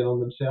collapse in on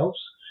themselves.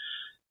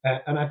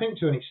 And I think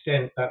to an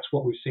extent that's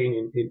what we've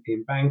seen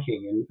in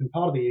banking. And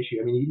part of the issue,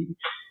 I mean,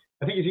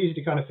 I think it's easy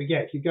to kind of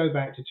forget. If you go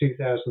back to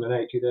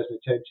 2008,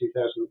 2010,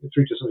 2000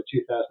 through to sort of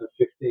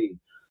 2015,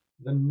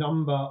 the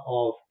number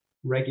of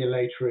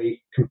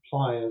regulatory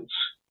compliance,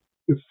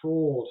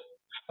 fraud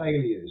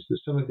failures that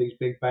some of these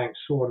big banks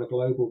saw on a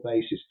global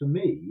basis, for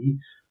me,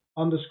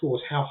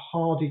 underscores how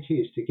hard it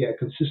is to get a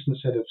consistent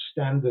set of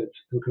standards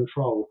and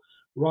control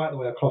right the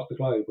way across the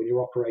globe when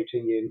you're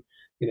operating in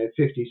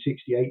 50,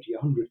 60, 80,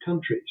 100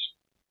 countries.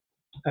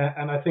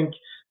 And I think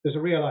there's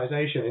a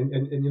realization,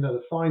 and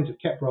the fines have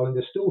kept rolling.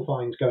 There's still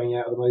fines going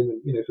out at the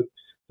moment,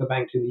 for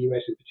banks in the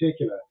US in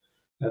particular.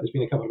 There's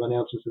been a couple of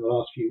announcements in the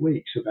last few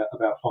weeks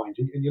about fines,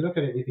 and you look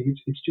at it and you think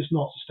it's just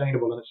not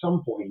sustainable. And at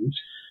some point,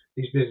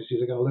 these businesses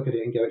are going to look at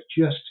it and go, it's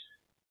just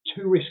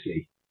too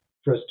risky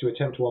for us to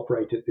attempt to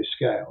operate at this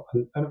scale.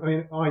 And I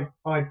mean,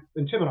 I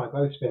and Tim and I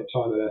both spent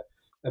time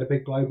at a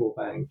big global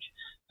bank,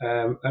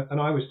 and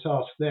I was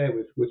tasked there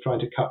with trying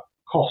to cut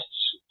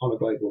costs on a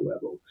global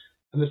level.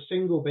 And the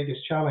single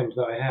biggest challenge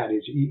that I had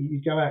is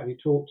you go out and you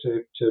talk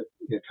to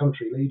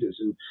country leaders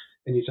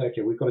and you say,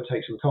 okay, we've got to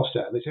take some cost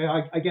out. And they say,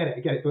 I get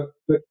it, but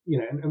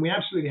and we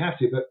absolutely have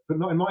to, but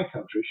not in my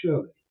country,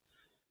 surely.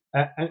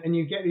 And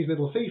you get these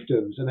little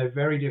fiefdoms, and they're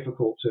very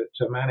difficult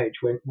to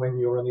manage when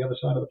you're on the other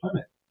side of the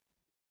planet.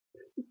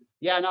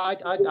 Yeah, no,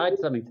 I'd add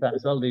something to that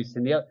as well,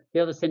 Lucian. The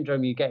other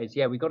syndrome you get is,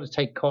 we've got to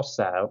take costs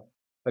out,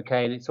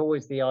 okay, and it's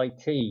always the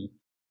IT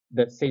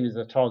that's seen as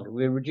a target.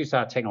 We reduce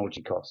our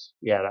technology costs.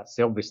 Yeah, that's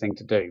the obvious thing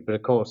to do. But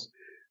of course,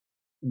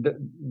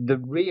 the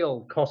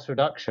real cost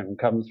reduction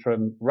comes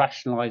from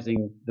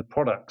rationalizing the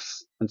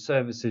products and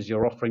services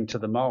you're offering to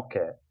the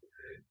market,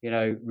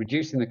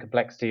 reducing the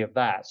complexity of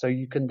that. So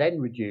you can then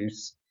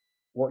reduce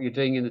what you're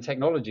doing in the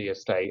technology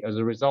estate as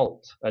a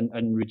result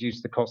and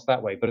reduce the cost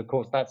that way. But of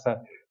course, that's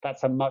a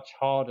much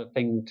harder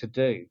thing to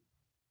do.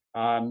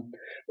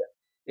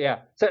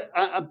 So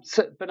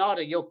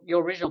Bernardo,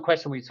 your original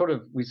question, we sort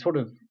of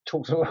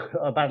talked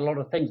about a lot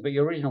of things, but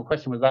your original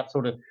question was that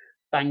sort of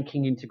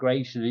banking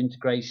integration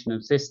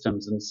of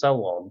systems and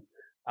so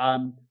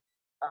on.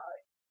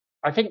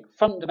 I think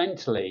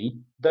fundamentally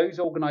those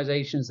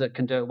organizations that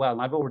can do it well,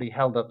 and I've already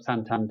held up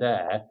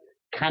Santander,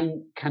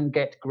 can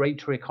get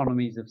greater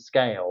economies of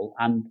scale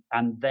and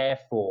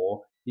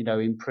therefore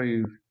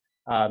improve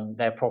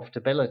their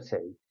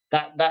profitability.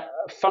 That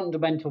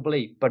fundamental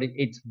belief, but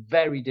it's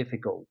very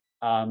difficult.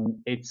 For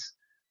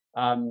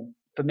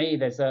me,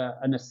 there's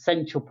an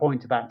essential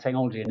point about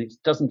technology, and it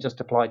doesn't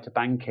just apply to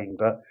banking,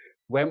 but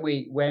when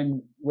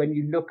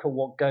you look at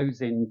what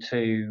goes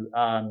into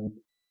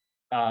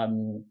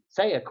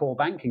say a core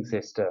banking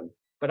system,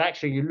 but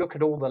actually you look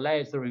at all the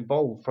layers that are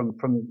involved from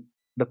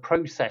the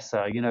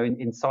processor,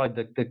 inside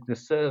the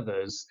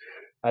servers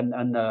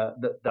and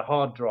the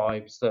hard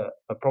drives that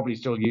are probably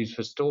still used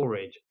for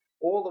storage,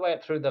 all the way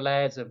up through the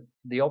layers of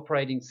the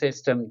operating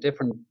system,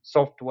 different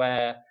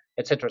software,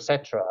 etc.,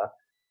 etc.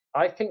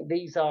 I think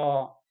these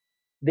are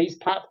these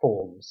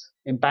platforms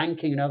in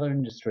banking and other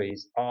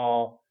industries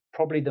are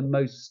probably the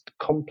most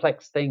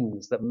complex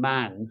things that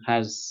man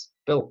has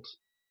built.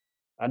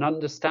 And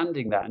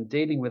understanding that and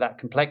dealing with that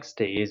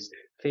complexity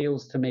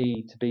feels to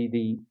me to be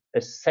the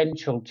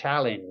essential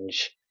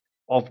challenge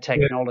of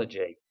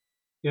technology.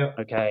 Yeah.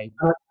 Okay.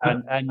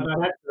 And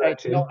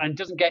It's not, and it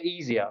doesn't get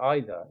easier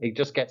either. It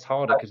just gets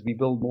harder because we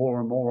build more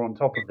and more on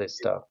top of this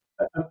stuff.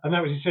 And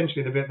that was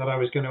essentially the bit that I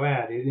was going to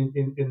add.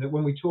 In that,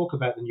 when we talk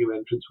about the new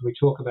entrants, when we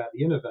talk about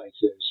the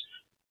innovators,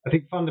 I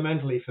think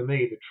fundamentally for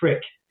me, the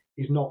trick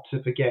is not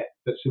to forget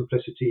that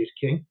simplicity is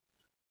king.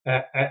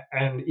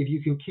 And if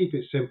you can keep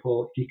it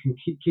simple, if you can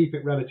keep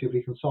it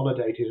relatively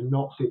consolidated and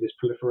not see this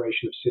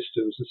proliferation of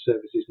systems and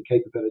services and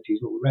capabilities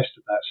and all the rest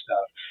of that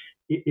stuff,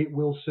 it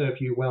will serve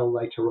you well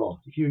later on.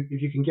 If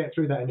you can get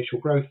through that initial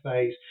growth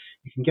phase,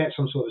 you can get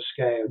some sort of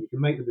scale, you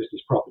can make the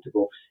business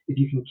profitable. If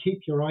you can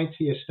keep your IT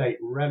estate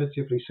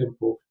relatively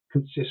simple,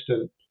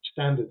 consistent,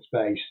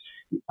 standards-based,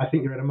 I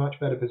think you're in a much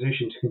better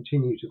position to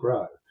continue to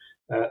grow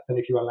than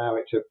if you allow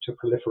it to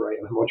proliferate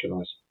and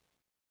homogenize.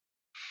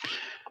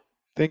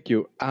 Thank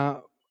you.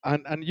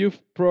 And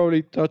you've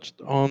probably touched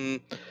on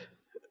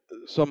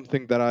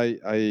something that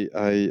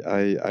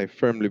I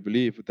firmly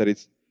believe, that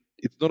it's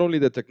not only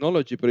the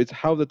technology, but it's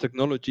how the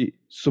technology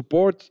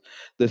supports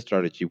the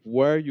strategy,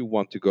 where you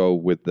want to go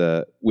with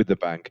the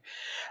bank.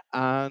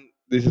 And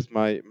this is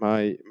my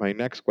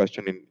next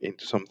question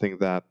into something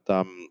that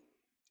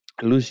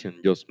Lucian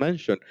just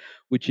mentioned,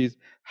 which is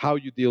how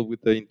you deal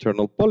with the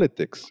internal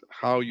politics,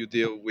 how you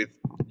deal with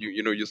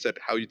you said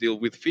how you deal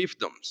with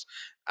fiefdoms,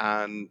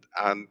 and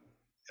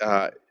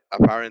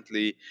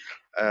apparently,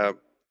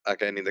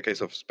 again, in the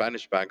case of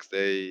Spanish banks,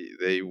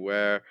 they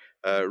were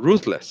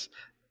ruthless.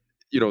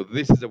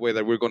 This is the way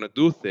that we're going to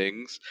do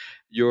things.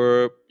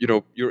 You're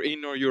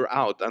in or you're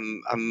out,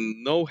 and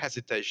no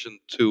hesitation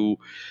to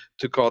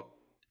cut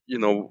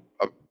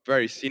a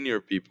very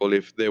senior people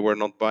if they were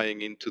not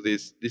buying into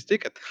this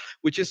ticket,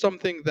 which is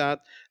something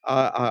that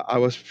I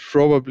was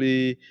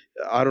probably,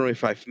 I don't know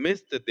if I've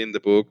missed it in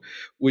the book,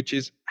 which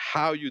is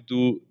how you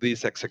do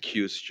these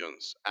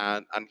executions.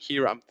 And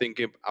here I'm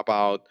thinking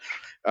about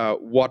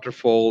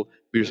waterfall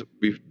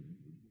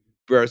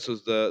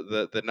versus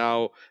the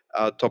now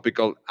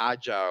topical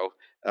agile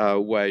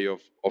way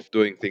of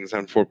doing things.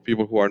 And for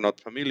people who are not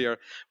familiar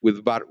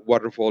with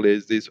waterfall,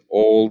 is this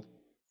old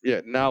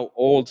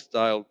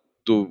style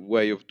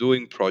way of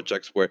doing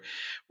projects where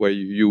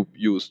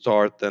you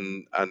start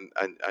and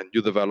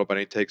you develop, and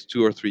it takes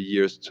 2 or 3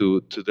 years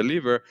to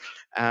deliver,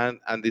 and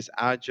this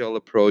agile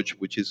approach,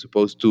 which is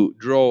supposed to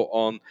draw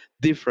on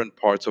different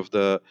parts of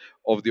the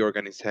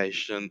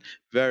organization,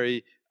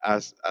 very,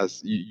 as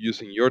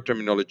using your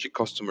terminology,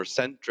 customer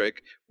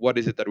centric. What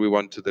is it that we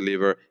want to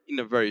deliver in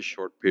a very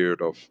short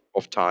period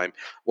of time,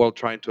 while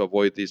trying to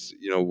avoid these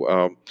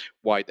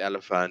white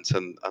elephants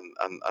and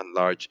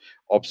large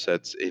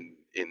offsets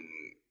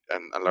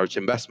and large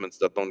investments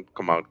that don't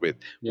come out with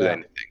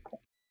anything.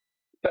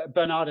 But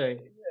Bernardo,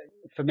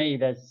 for me,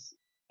 there's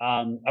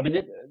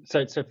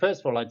so first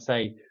of all, I'd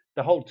say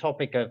the whole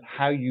topic of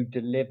how you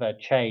deliver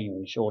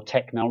change or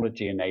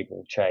technology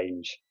enabled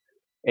change.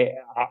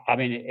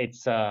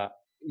 It's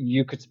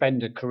you could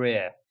spend a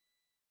career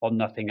on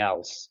nothing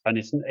else, and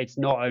it's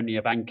not only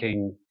a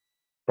banking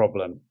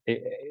problem.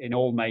 In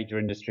all major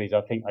industries,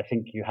 I think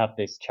you have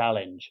this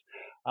challenge.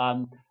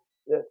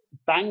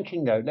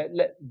 Banking, though,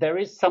 there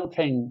is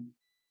something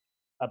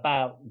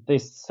about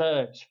this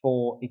search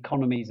for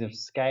economies of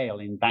scale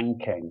in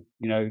banking.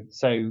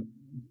 So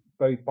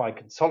both by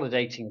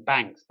consolidating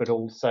banks, but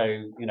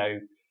also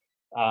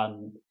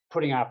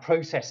putting our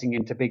processing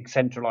into big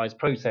centralized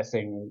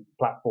processing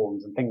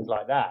platforms and things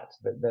like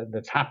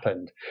that's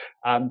happened.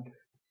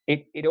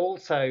 It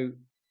also,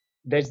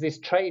 there's this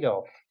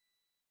trade-off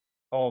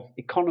of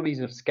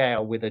economies of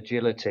scale with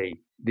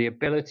agility, the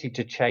ability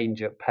to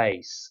change at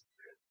pace,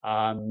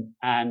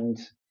 and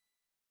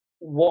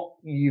what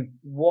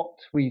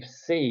we've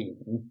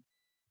seen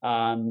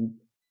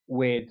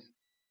with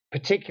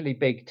particularly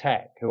big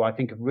tech, who I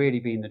think have really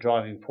been the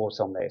driving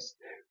force on this.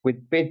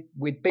 With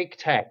big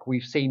tech,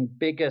 we've seen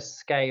bigger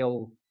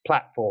scale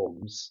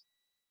platforms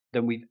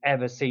than we've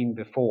ever seen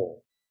before.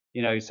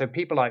 So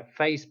people like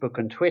Facebook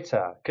and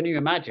Twitter, can you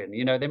imagine?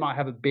 They might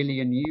have 1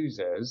 billion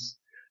users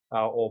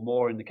or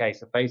more in the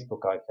case of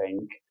Facebook, I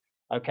think.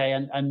 Okay,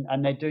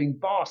 and they're doing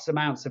vast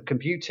amounts of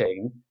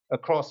computing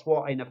across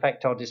what in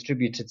effect are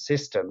distributed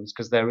systems,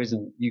 because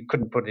you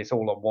couldn't put this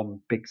all on one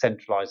big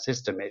centralized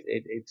system.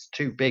 It's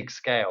too big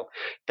scale.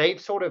 They've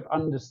sort of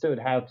understood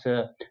how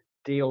to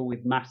deal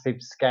with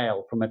massive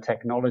scale from a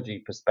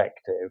technology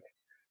perspective,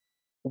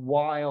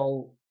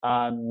 while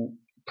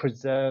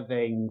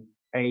preserving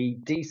a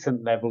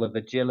decent level of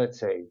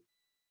agility.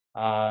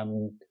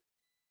 And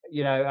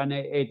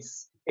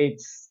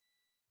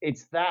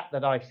it's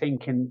that I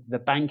think in the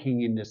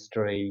banking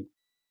industry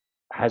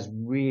has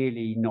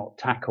really not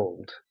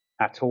tackled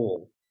at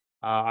all.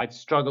 I'd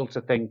struggle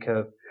to think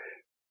of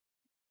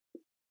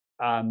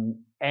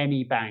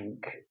any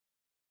bank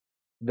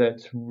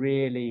that's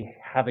really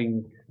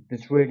having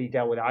that's really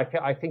dealt with it.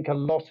 I think a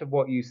lot of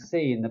what you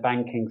see in the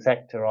banking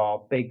sector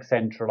are big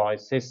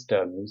centralized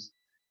systems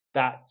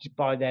that,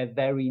 by their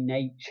very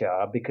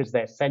nature, because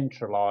they're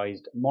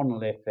centralized,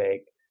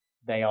 monolithic,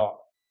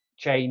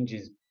 change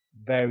is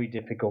very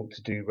difficult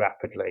to do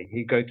rapidly.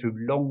 You go through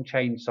long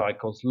change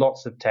cycles,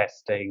 lots of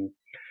testing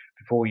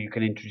before you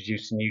can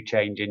introduce a new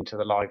change into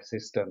the live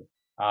system.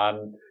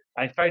 And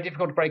it's very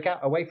difficult to break out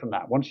away from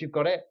that. Once you've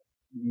got it,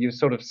 you've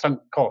sort of sunk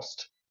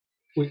cost.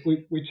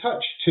 We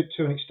touch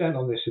to an extent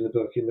on this in the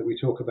book, in that we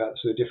talk about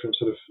sort of different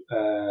sort of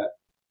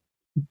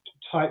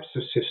types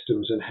of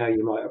systems and how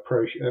you might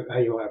approach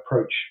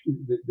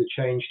the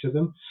change to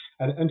them.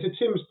 And to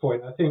Tim's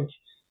point, I think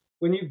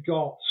when you've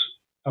got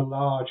a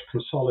large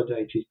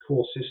consolidated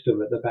core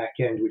system at the back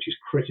end, which is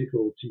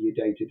critical to your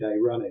day-to-day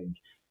running,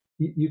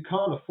 you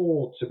can't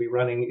afford to be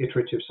running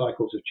iterative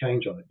cycles of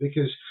change on it,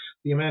 because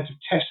the amount of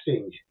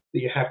testing that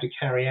you have to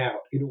carry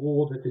out in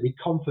order to be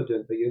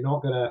confident that you're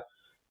not going to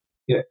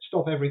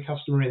stop every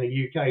customer in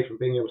the UK from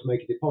being able to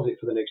make a deposit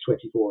for the next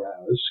 24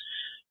 hours.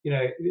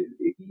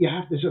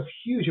 There's a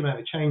huge amount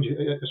of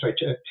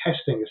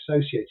testing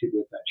associated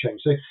with that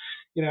change. So,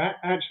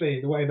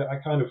 actually, the way that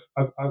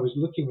I was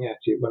looking at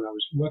it when I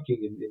was working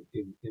in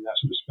that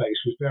sort of space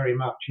was very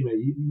much,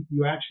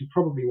 you actually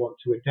probably want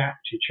to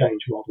adapt your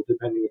change model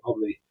depending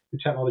upon the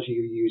technology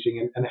you're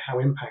using and how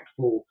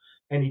impactful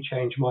any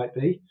change might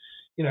be.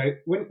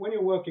 When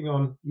you're working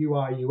on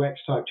UI, UX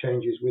type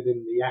changes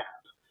within the app,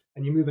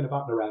 and you're moving a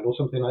button around or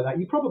something like that,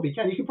 you probably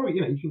can. You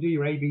can do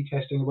your A/B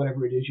testing or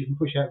whatever it is. You can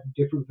push out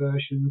different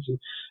versions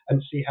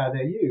and see how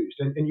they're used,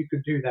 and you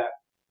could do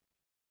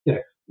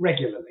that,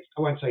 regularly.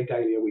 I won't say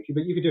daily or weekly,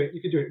 but you could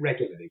do it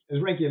regularly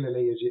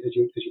as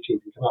your team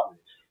can come up with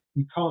it.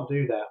 You can't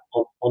do that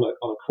on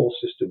a core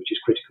system which is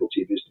critical to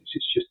your business.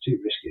 It's just too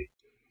risky.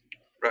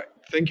 Right.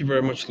 Thank you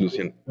very much,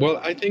 Lucian. Well,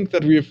 I think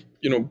that we've,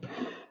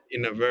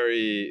 in a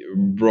very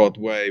broad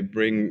way,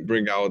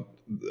 bring out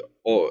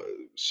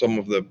some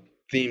of the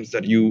themes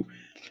that you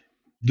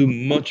do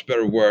much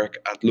better work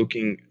at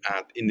looking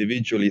at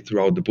individually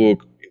throughout the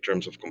book, in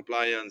terms of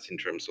compliance, in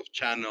terms of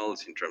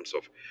channels, in terms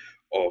of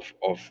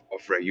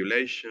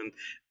regulation,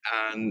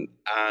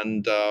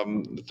 and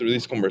through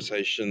this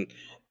conversation,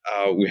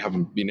 we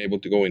haven't been able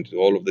to go into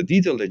all of the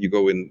detail that you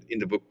go in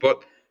the book,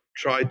 but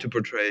try to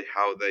portray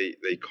how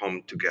they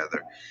come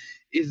together.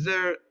 Is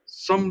there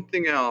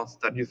something else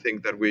that you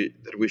think that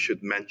we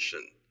should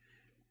mention,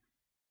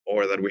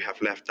 or that we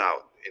have left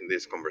out in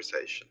this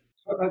conversation?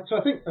 So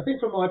I think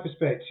from my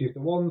perspective,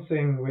 the one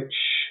thing which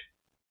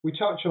we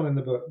touch on in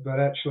the book, but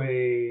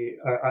actually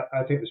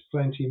I think there's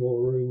plenty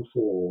more room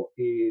for,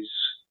 is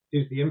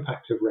the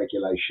impact of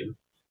regulation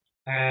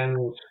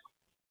and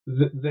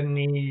the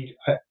need,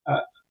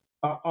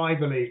 I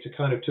believe, to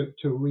kind of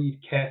to read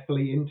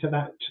carefully into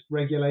that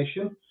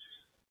regulation.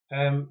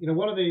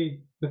 One of the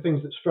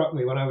things that struck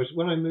me when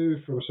I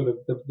moved from sort of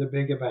the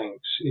bigger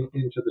banks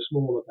into the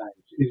smaller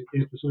banks is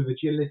the sort of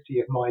agility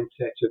of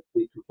mindset of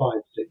the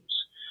compliance teams.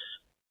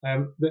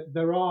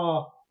 There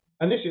are,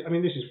 and this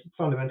is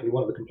fundamentally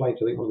one of the complaints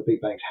I think one of the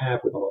big banks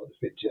have with a lot of the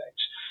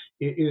fintechs,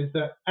 is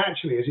that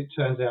actually, as it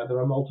turns out, there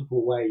are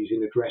multiple ways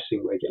in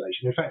addressing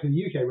regulation. In fact, the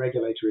UK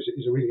regulator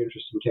is a really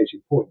interesting case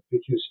in point,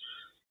 because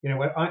when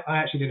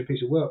I actually did a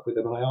piece of work with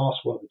them, and I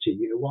asked one of the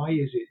team, why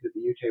is it that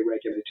the UK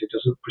regulator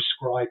doesn't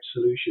prescribe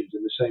solutions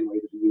in the same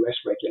way that the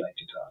US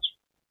regulator does?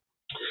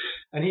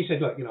 And he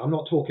said, look, I'm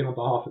not talking on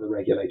behalf of the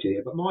regulator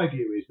here, but my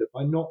view is that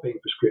by not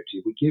being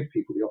prescriptive, we give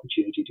people the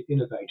opportunity to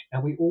innovate,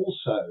 and we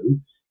also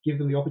give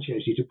them the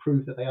opportunity to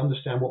prove that they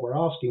understand what we're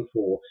asking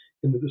for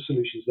in the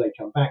solutions they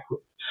come back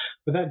with.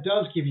 But that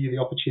does give you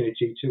the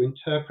opportunity to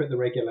interpret the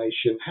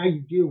regulation, how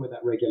you deal with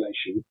that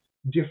regulation,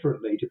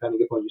 differently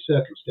depending upon your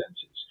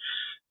circumstances.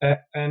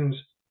 And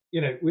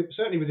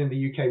certainly within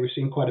the UK, we've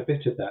seen quite a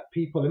bit of that.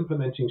 People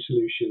implementing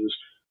solutions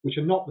which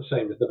are not the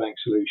same as the bank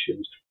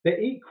solutions. They're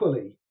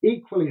equally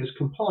as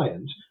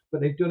compliant,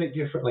 but they've done it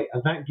differently.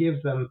 And that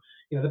gives them,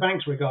 the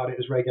banks regard it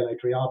as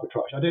regulatory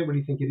arbitrage. I don't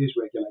really think it is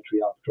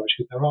regulatory arbitrage,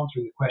 because they're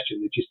answering the question,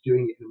 they're just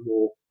doing it in a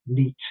more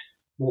neat,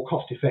 more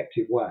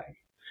cost-effective way.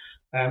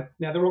 Now,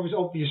 there are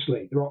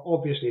obviously,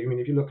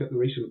 if you look at the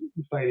recent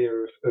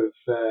failure of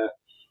the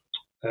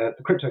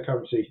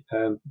cryptocurrency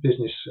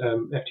business,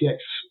 FTX,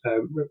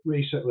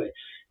 recently,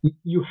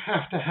 you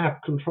have to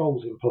have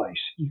controls in place.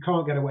 You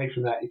can't get away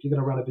from that if you're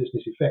going to run a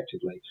business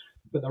effectively.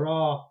 But there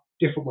are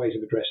different ways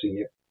of addressing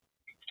it.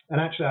 And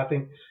actually, I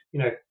think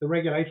the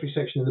regulatory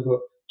section of the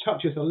book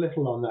touches a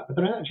little on that, but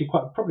there is actually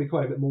probably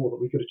quite a bit more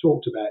that we could have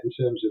talked about in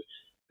terms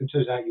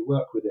of how you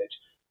work with it.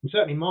 And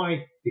certainly,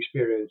 my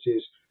experience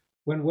is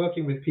when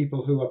working with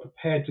people who are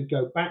prepared to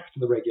go back to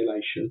the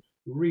regulation,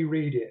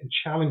 reread it, and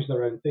challenge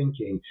their own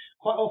thinking,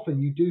 quite often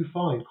you do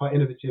find quite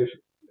innovative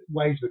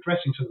ways of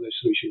addressing some of those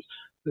solutions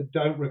that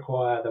don't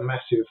require the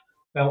massive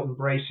belt and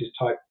braces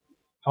type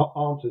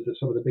answers that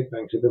some of the big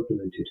banks have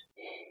implemented.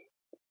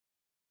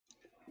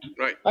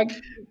 Right.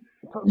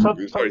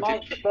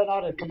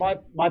 Bernardo, from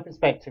my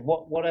perspective,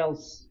 what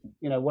else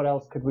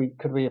could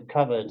we have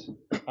covered,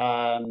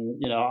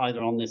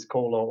 either on this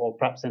call or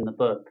perhaps in the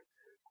book,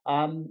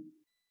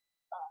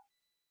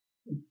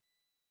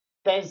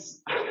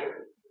 There's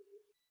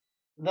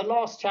the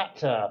last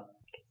chapter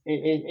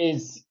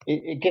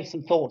it gives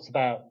some thoughts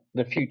about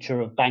the future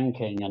of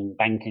banking and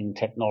banking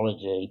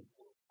technology.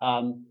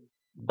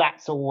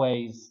 That's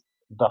always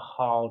the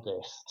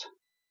hardest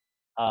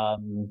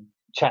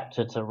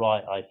chapter to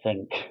write, I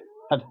think.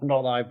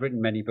 Not that I've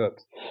written many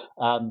books,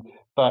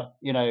 but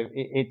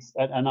it's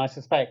and I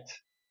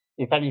suspect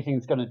if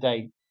anything's going to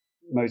date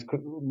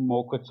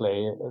more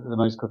quickly,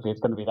 it's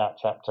going to be that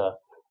chapter.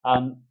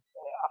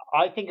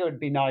 I think it would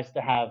be nice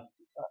to have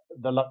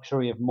the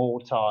luxury of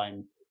more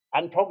time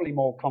and probably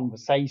more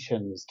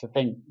conversations to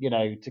think,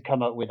 to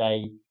come up with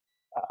a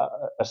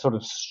sort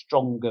of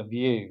stronger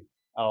view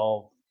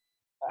of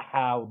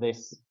how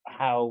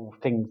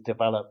things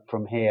develop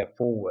from here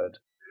forward.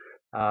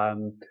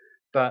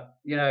 But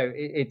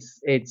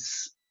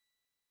it's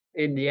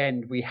in the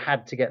end we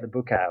had to get the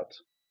book out,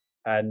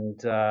 and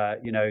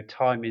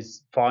time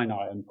is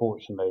finite,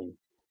 unfortunately.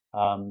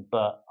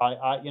 But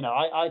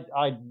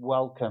I'd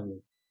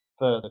welcome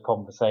further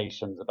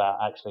conversations about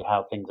actually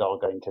how things are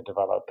going to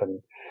develop,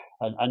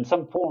 and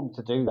some forum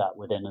to do that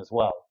within as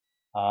well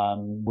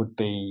would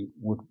be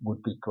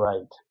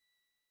great.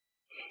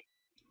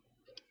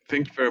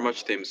 Thank you very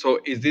much, Tim. So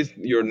is this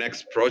your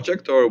next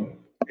project, or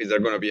is there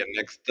going to be a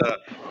next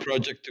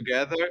project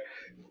together,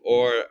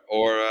 or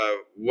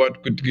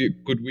what could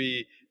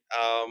we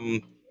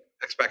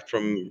expect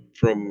from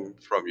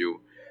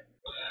you?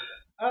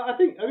 I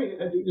think.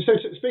 So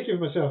speaking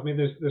of myself, I mean,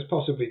 there's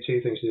possibly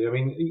two things to do. I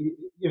mean,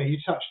 you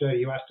touched earlier.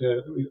 You asked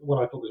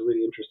what I thought was a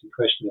really interesting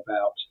question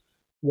about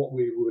what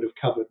we would have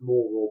covered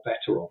more or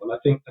better of, and I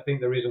think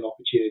there is an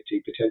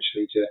opportunity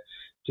potentially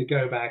to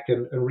go back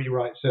and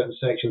rewrite certain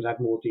sections, add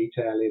more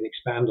detail in,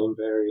 expand on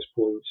various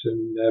points,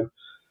 and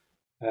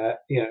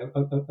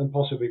and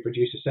possibly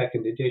produce a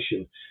second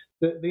edition.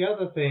 The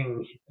other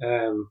thing,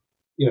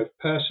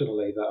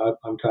 personally, that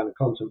I'm kind of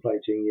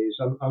contemplating is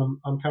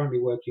I'm currently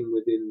working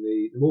within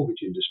the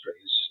mortgage industry,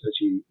 as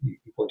you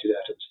pointed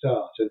out at the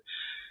start,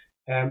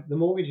 and the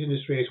mortgage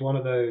industry is one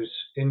of those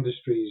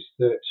industries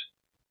that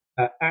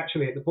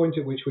actually, at the point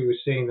at which we were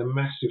seeing the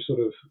massive sort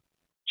of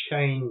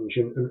change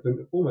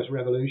and almost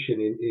revolution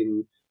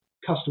in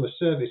customer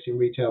service in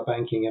retail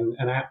banking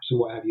and apps and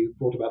what have you,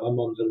 brought about by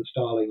Monzo and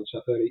Starling and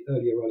stuff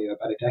earlier on,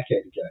 about a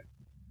decade ago.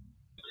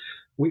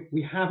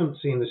 We haven't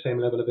seen the same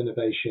level of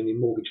innovation in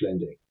mortgage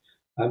lending.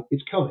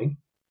 It's coming,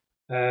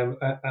 and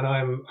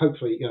I'm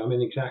hopefully, I'm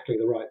in exactly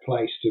the right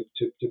place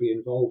to be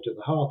involved at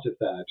the heart of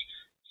that.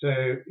 So,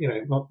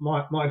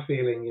 my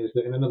feeling is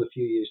that in another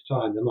few years'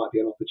 time, there might be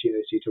an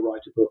opportunity to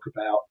write a book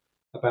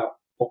about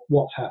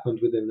what's happened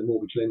within the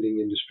mortgage lending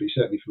industry,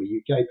 certainly from a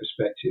UK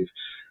perspective.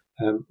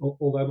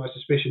 Although my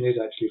suspicion is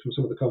actually from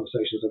some of the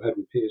conversations I've had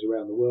with peers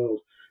around the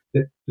world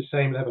that the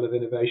same level of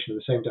innovation and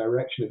the same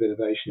direction of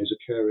innovation is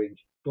occurring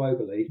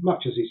globally,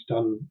 much as it's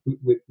done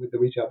with the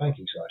retail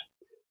banking side.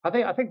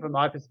 I think from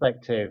my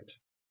perspective,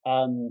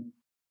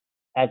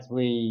 as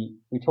we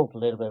talked a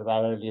little bit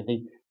about earlier,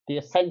 the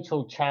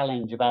essential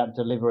challenge about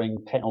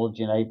delivering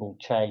technology-enabled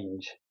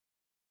change,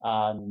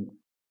 and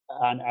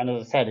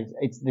as I said,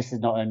 this is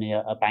not only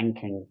a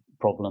banking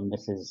problem.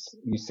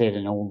 You see it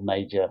in all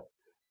major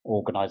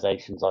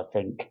organizations, I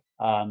think.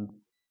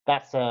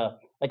 That's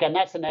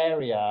an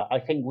area I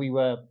think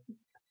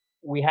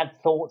we had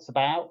thoughts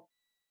about.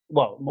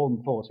 Well, more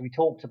than thoughts, we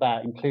talked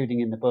about including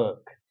in the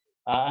book.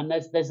 And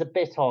there's a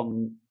bit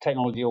on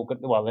technology.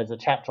 There's a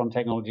chapter on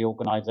technology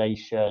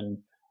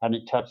organization, and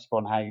it touches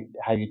upon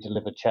how you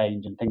deliver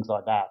change and things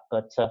like that.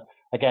 But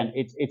again,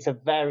 it's a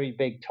very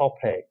big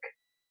topic,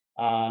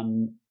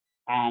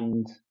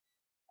 and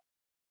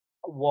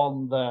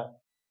one that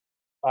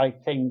I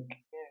think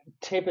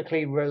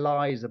typically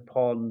relies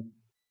upon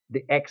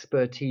the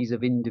expertise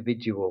of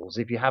individuals.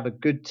 If you have a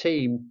good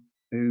team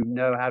who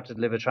know how to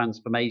deliver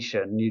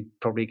transformation, you'd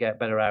probably get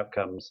better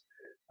outcomes.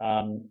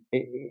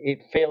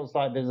 It feels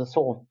like there's a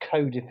sort of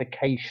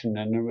codification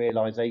and a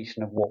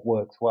realization of what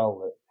works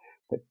well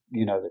that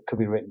could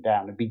be written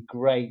down. It'd be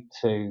great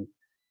to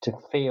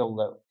feel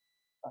that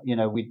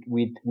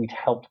we'd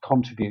helped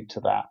contribute to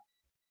that.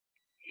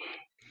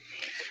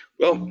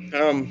 Well,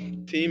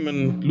 Tim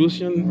and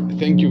Lucian,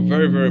 thank you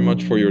very, very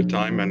much for your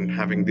time and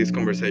having these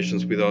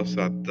conversations with us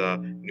at the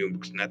New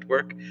Books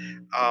Network.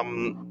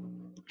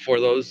 For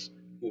those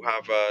who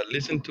have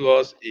listened to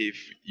us, if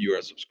you're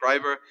a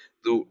subscriber,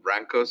 do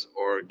rank us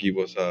or give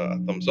us a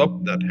thumbs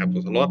up. That helps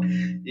us a lot.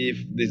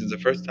 If this is the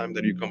first time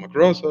that you come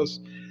across us,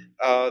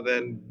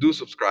 then do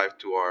subscribe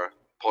to our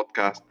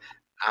podcast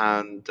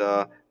and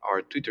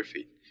our Twitter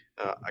feed.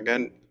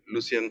 Again,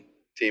 Lucian,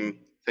 Tim,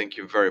 thank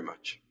you very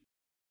much.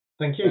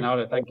 Thank you.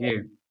 Bernardo, thank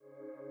you.